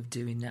capable of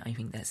doing that. I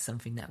think that's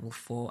something that will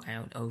fall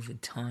out over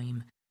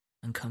time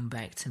and come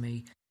back to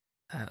me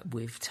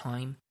with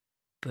time.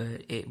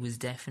 But it was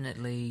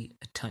definitely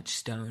a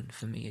touchstone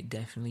for me. It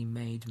definitely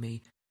made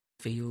me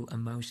feel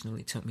emotional.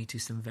 It took me to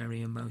some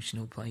very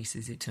emotional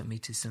places. It took me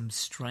to some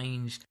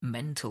strange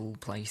mental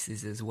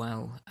places as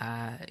well.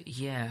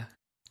 Yeah,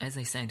 as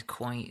I said,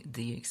 quite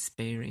the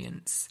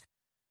experience.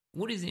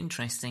 What is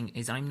interesting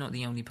is I'm not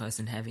the only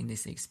person having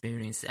this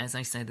experience. As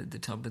I said at the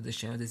top of the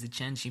show, there's a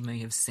chance you may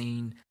have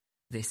seen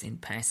this in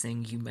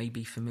passing. You may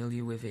be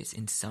familiar with it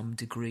in some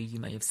degree. You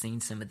may have seen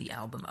some of the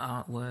album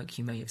artwork.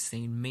 You may have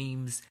seen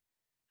memes,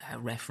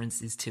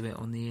 references to it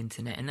on the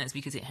internet. And that's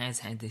because it has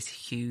had this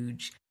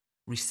huge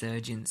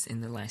resurgence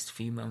in the last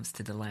few months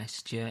to the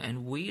last year.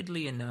 And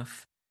weirdly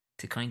enough,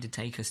 to kind of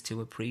take us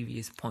to a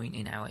previous point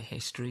in our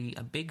history,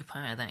 a big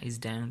part of that is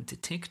down to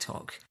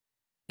TikTok.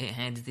 It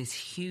had this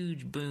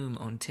huge boom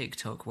on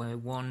TikTok where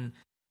one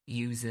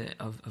user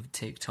of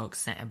TikTok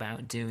set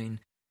about doing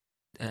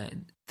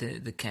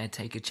the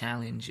Caretaker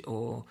Challenge,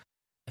 or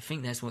I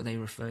think that's what they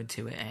referred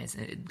to it as,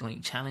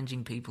 like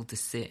challenging people to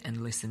sit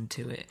and listen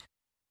to it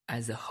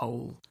as a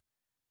whole.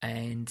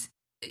 And,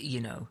 you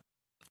know,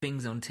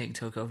 things on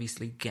TikTok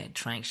obviously get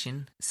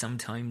traction.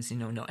 Sometimes, you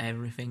know, not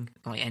everything,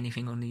 like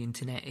anything on the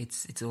internet,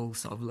 it's all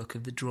sort of luck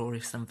of the draw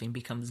if something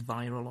becomes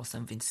viral or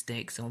something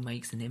sticks or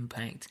makes an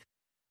impact.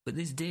 But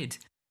this did,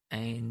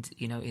 and,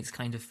 you know, it's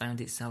kind of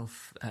found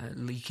itself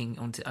leaking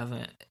onto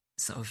other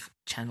sort of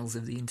channels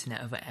of the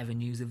internet, other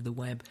avenues of the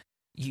web.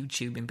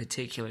 YouTube in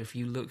particular, if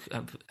you look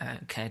up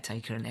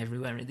Caretaker and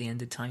Everywhere at the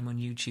End of Time on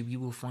YouTube, you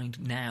will find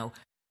now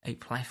a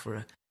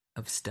plethora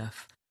of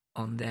stuff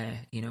on there,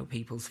 you know,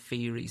 people's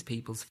theories,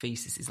 people's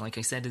theses. Like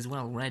I said as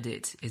well,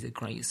 Reddit is a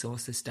great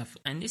source of stuff.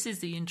 And this is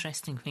the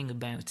interesting thing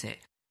about it,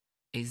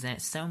 is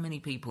that so many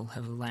people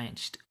have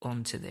latched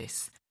onto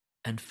this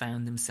and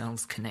found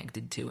themselves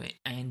connected to it.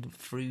 And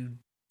through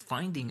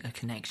finding a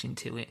connection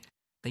to it,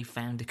 they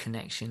found a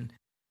connection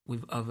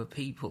with other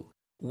people.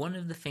 One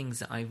of the things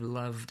that I've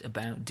loved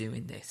about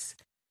doing this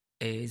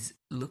is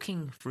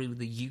looking through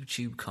the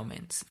YouTube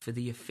comments for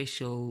the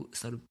official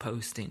sort of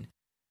posting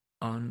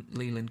on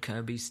Leland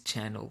Kirby's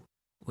channel,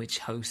 which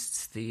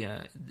hosts the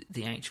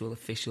actual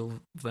official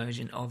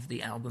version of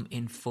the album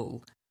in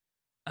full.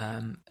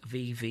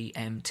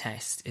 VVM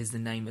Test is the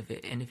name of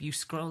it. And if you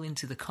scroll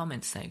into the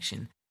comment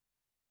section,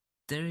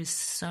 there is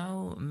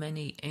so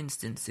many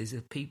instances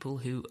of people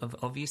who have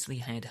obviously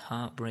had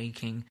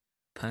heartbreaking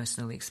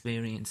personal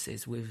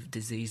experiences with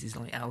diseases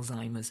like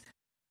Alzheimer's,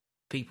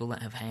 people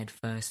that have had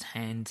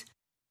first-hand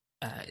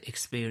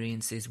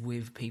experiences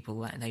with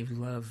people that they've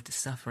loved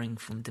suffering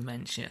from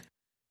dementia,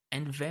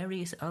 and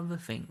various other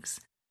things.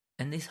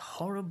 And this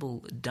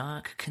horrible,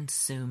 dark,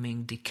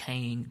 consuming,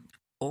 decaying,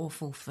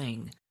 awful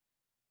thing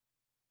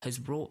has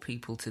brought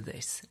people to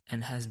this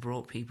and has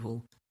brought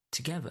people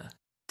together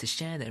to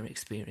share their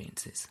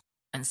experiences.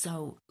 And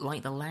so,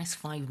 like the last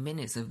 5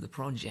 minutes of the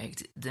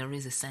project, there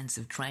is a sense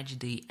of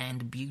tragedy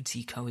and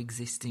beauty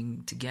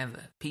coexisting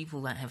together.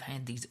 People that have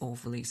had these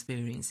awful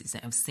experiences,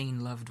 that have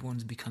seen loved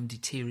ones become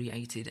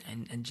deteriorated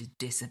and just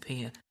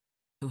disappear,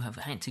 who have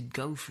had to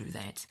go through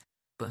that,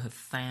 but have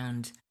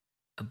found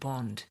a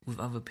bond with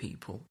other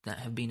people that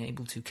have been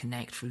able to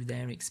connect through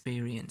their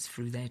experience,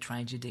 through their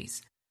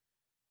tragedies.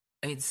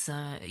 It's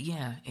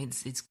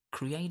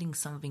creating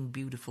something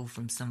beautiful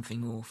from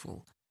something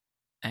awful.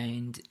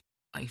 And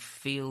I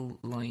feel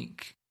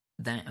like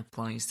that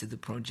applies to the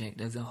project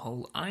as a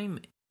whole. I'm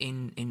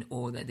in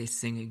awe that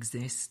this thing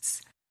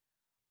exists.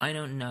 I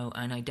don't know,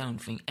 and I don't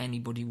think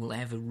anybody will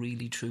ever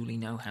really truly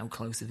know how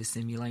close of a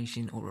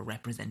simulation or a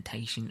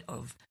representation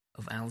of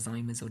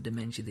Alzheimer's or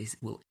dementia this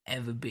will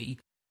ever be.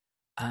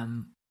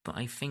 But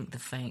I think the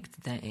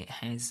fact that it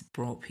has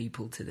brought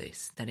people to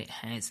this, that it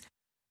has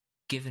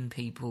given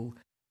people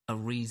a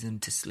reason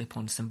to slip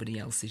on somebody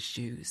else's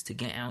shoes, to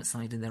get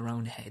outside of their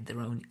own head, their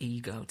own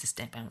ego, to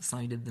step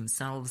outside of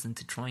themselves and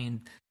to try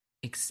and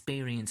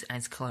experience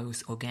as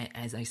close, or get,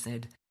 as I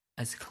said,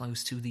 as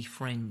close to the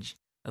fringe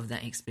of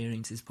that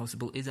experience is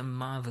possible is a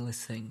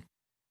marvelous thing.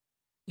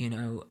 You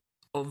know,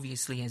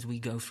 obviously, as we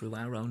go through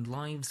our own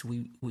lives,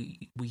 we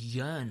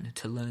yearn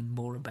to learn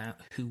more about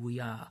who we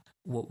are,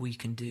 what we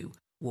can do,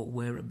 what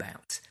we're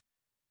about.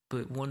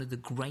 But one of the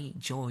great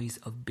joys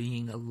of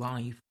being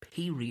alive,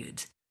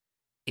 period,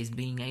 is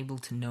being able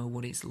to know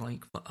what it's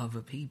like for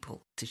other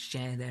people, to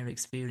share their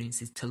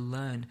experiences, to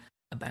learn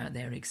about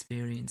their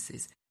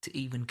experiences, to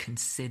even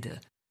consider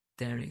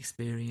their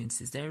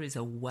experiences. There is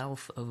a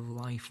wealth of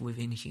life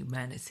within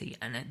humanity,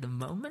 and at the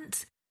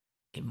moment,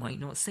 it might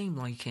not seem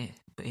like it,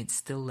 but it's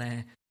still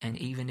there. And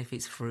even if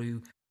it's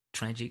through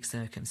tragic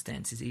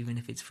circumstances, even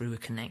if it's through a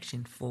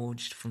connection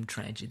forged from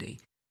tragedy,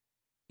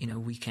 you know,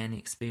 we can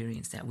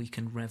experience that. We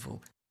can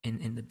revel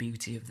in the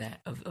beauty of that,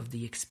 of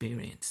the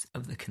experience,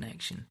 of the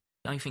connection.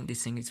 I think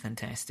this thing is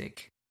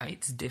fantastic.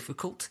 It's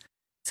difficult,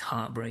 it's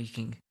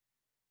heartbreaking,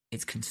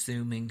 it's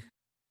consuming,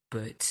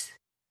 but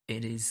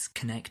it is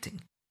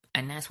connecting.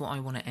 And that's what I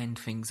want to end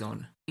things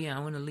on. Yeah,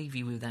 I want to leave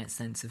you with that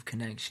sense of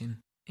connection,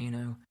 you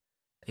know.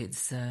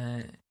 It's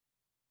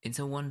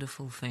a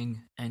wonderful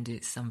thing, and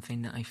it's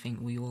something that I think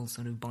we all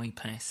sort of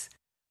bypass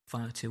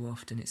far too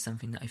often. It's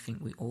something that I think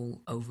we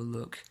all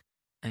overlook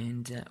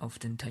and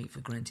often take for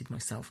granted,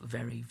 myself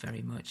very,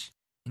 very much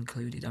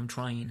included. I'm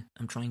trying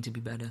to be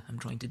better, I'm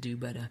trying to do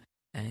better,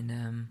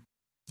 and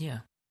yeah.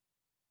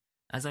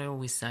 As I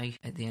always say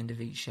at the end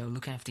of each show,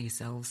 look after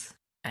yourselves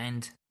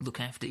and look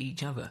after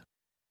each other,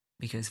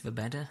 because for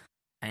better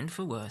and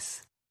for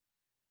worse,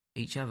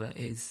 each other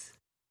is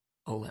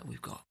all that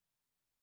we've got.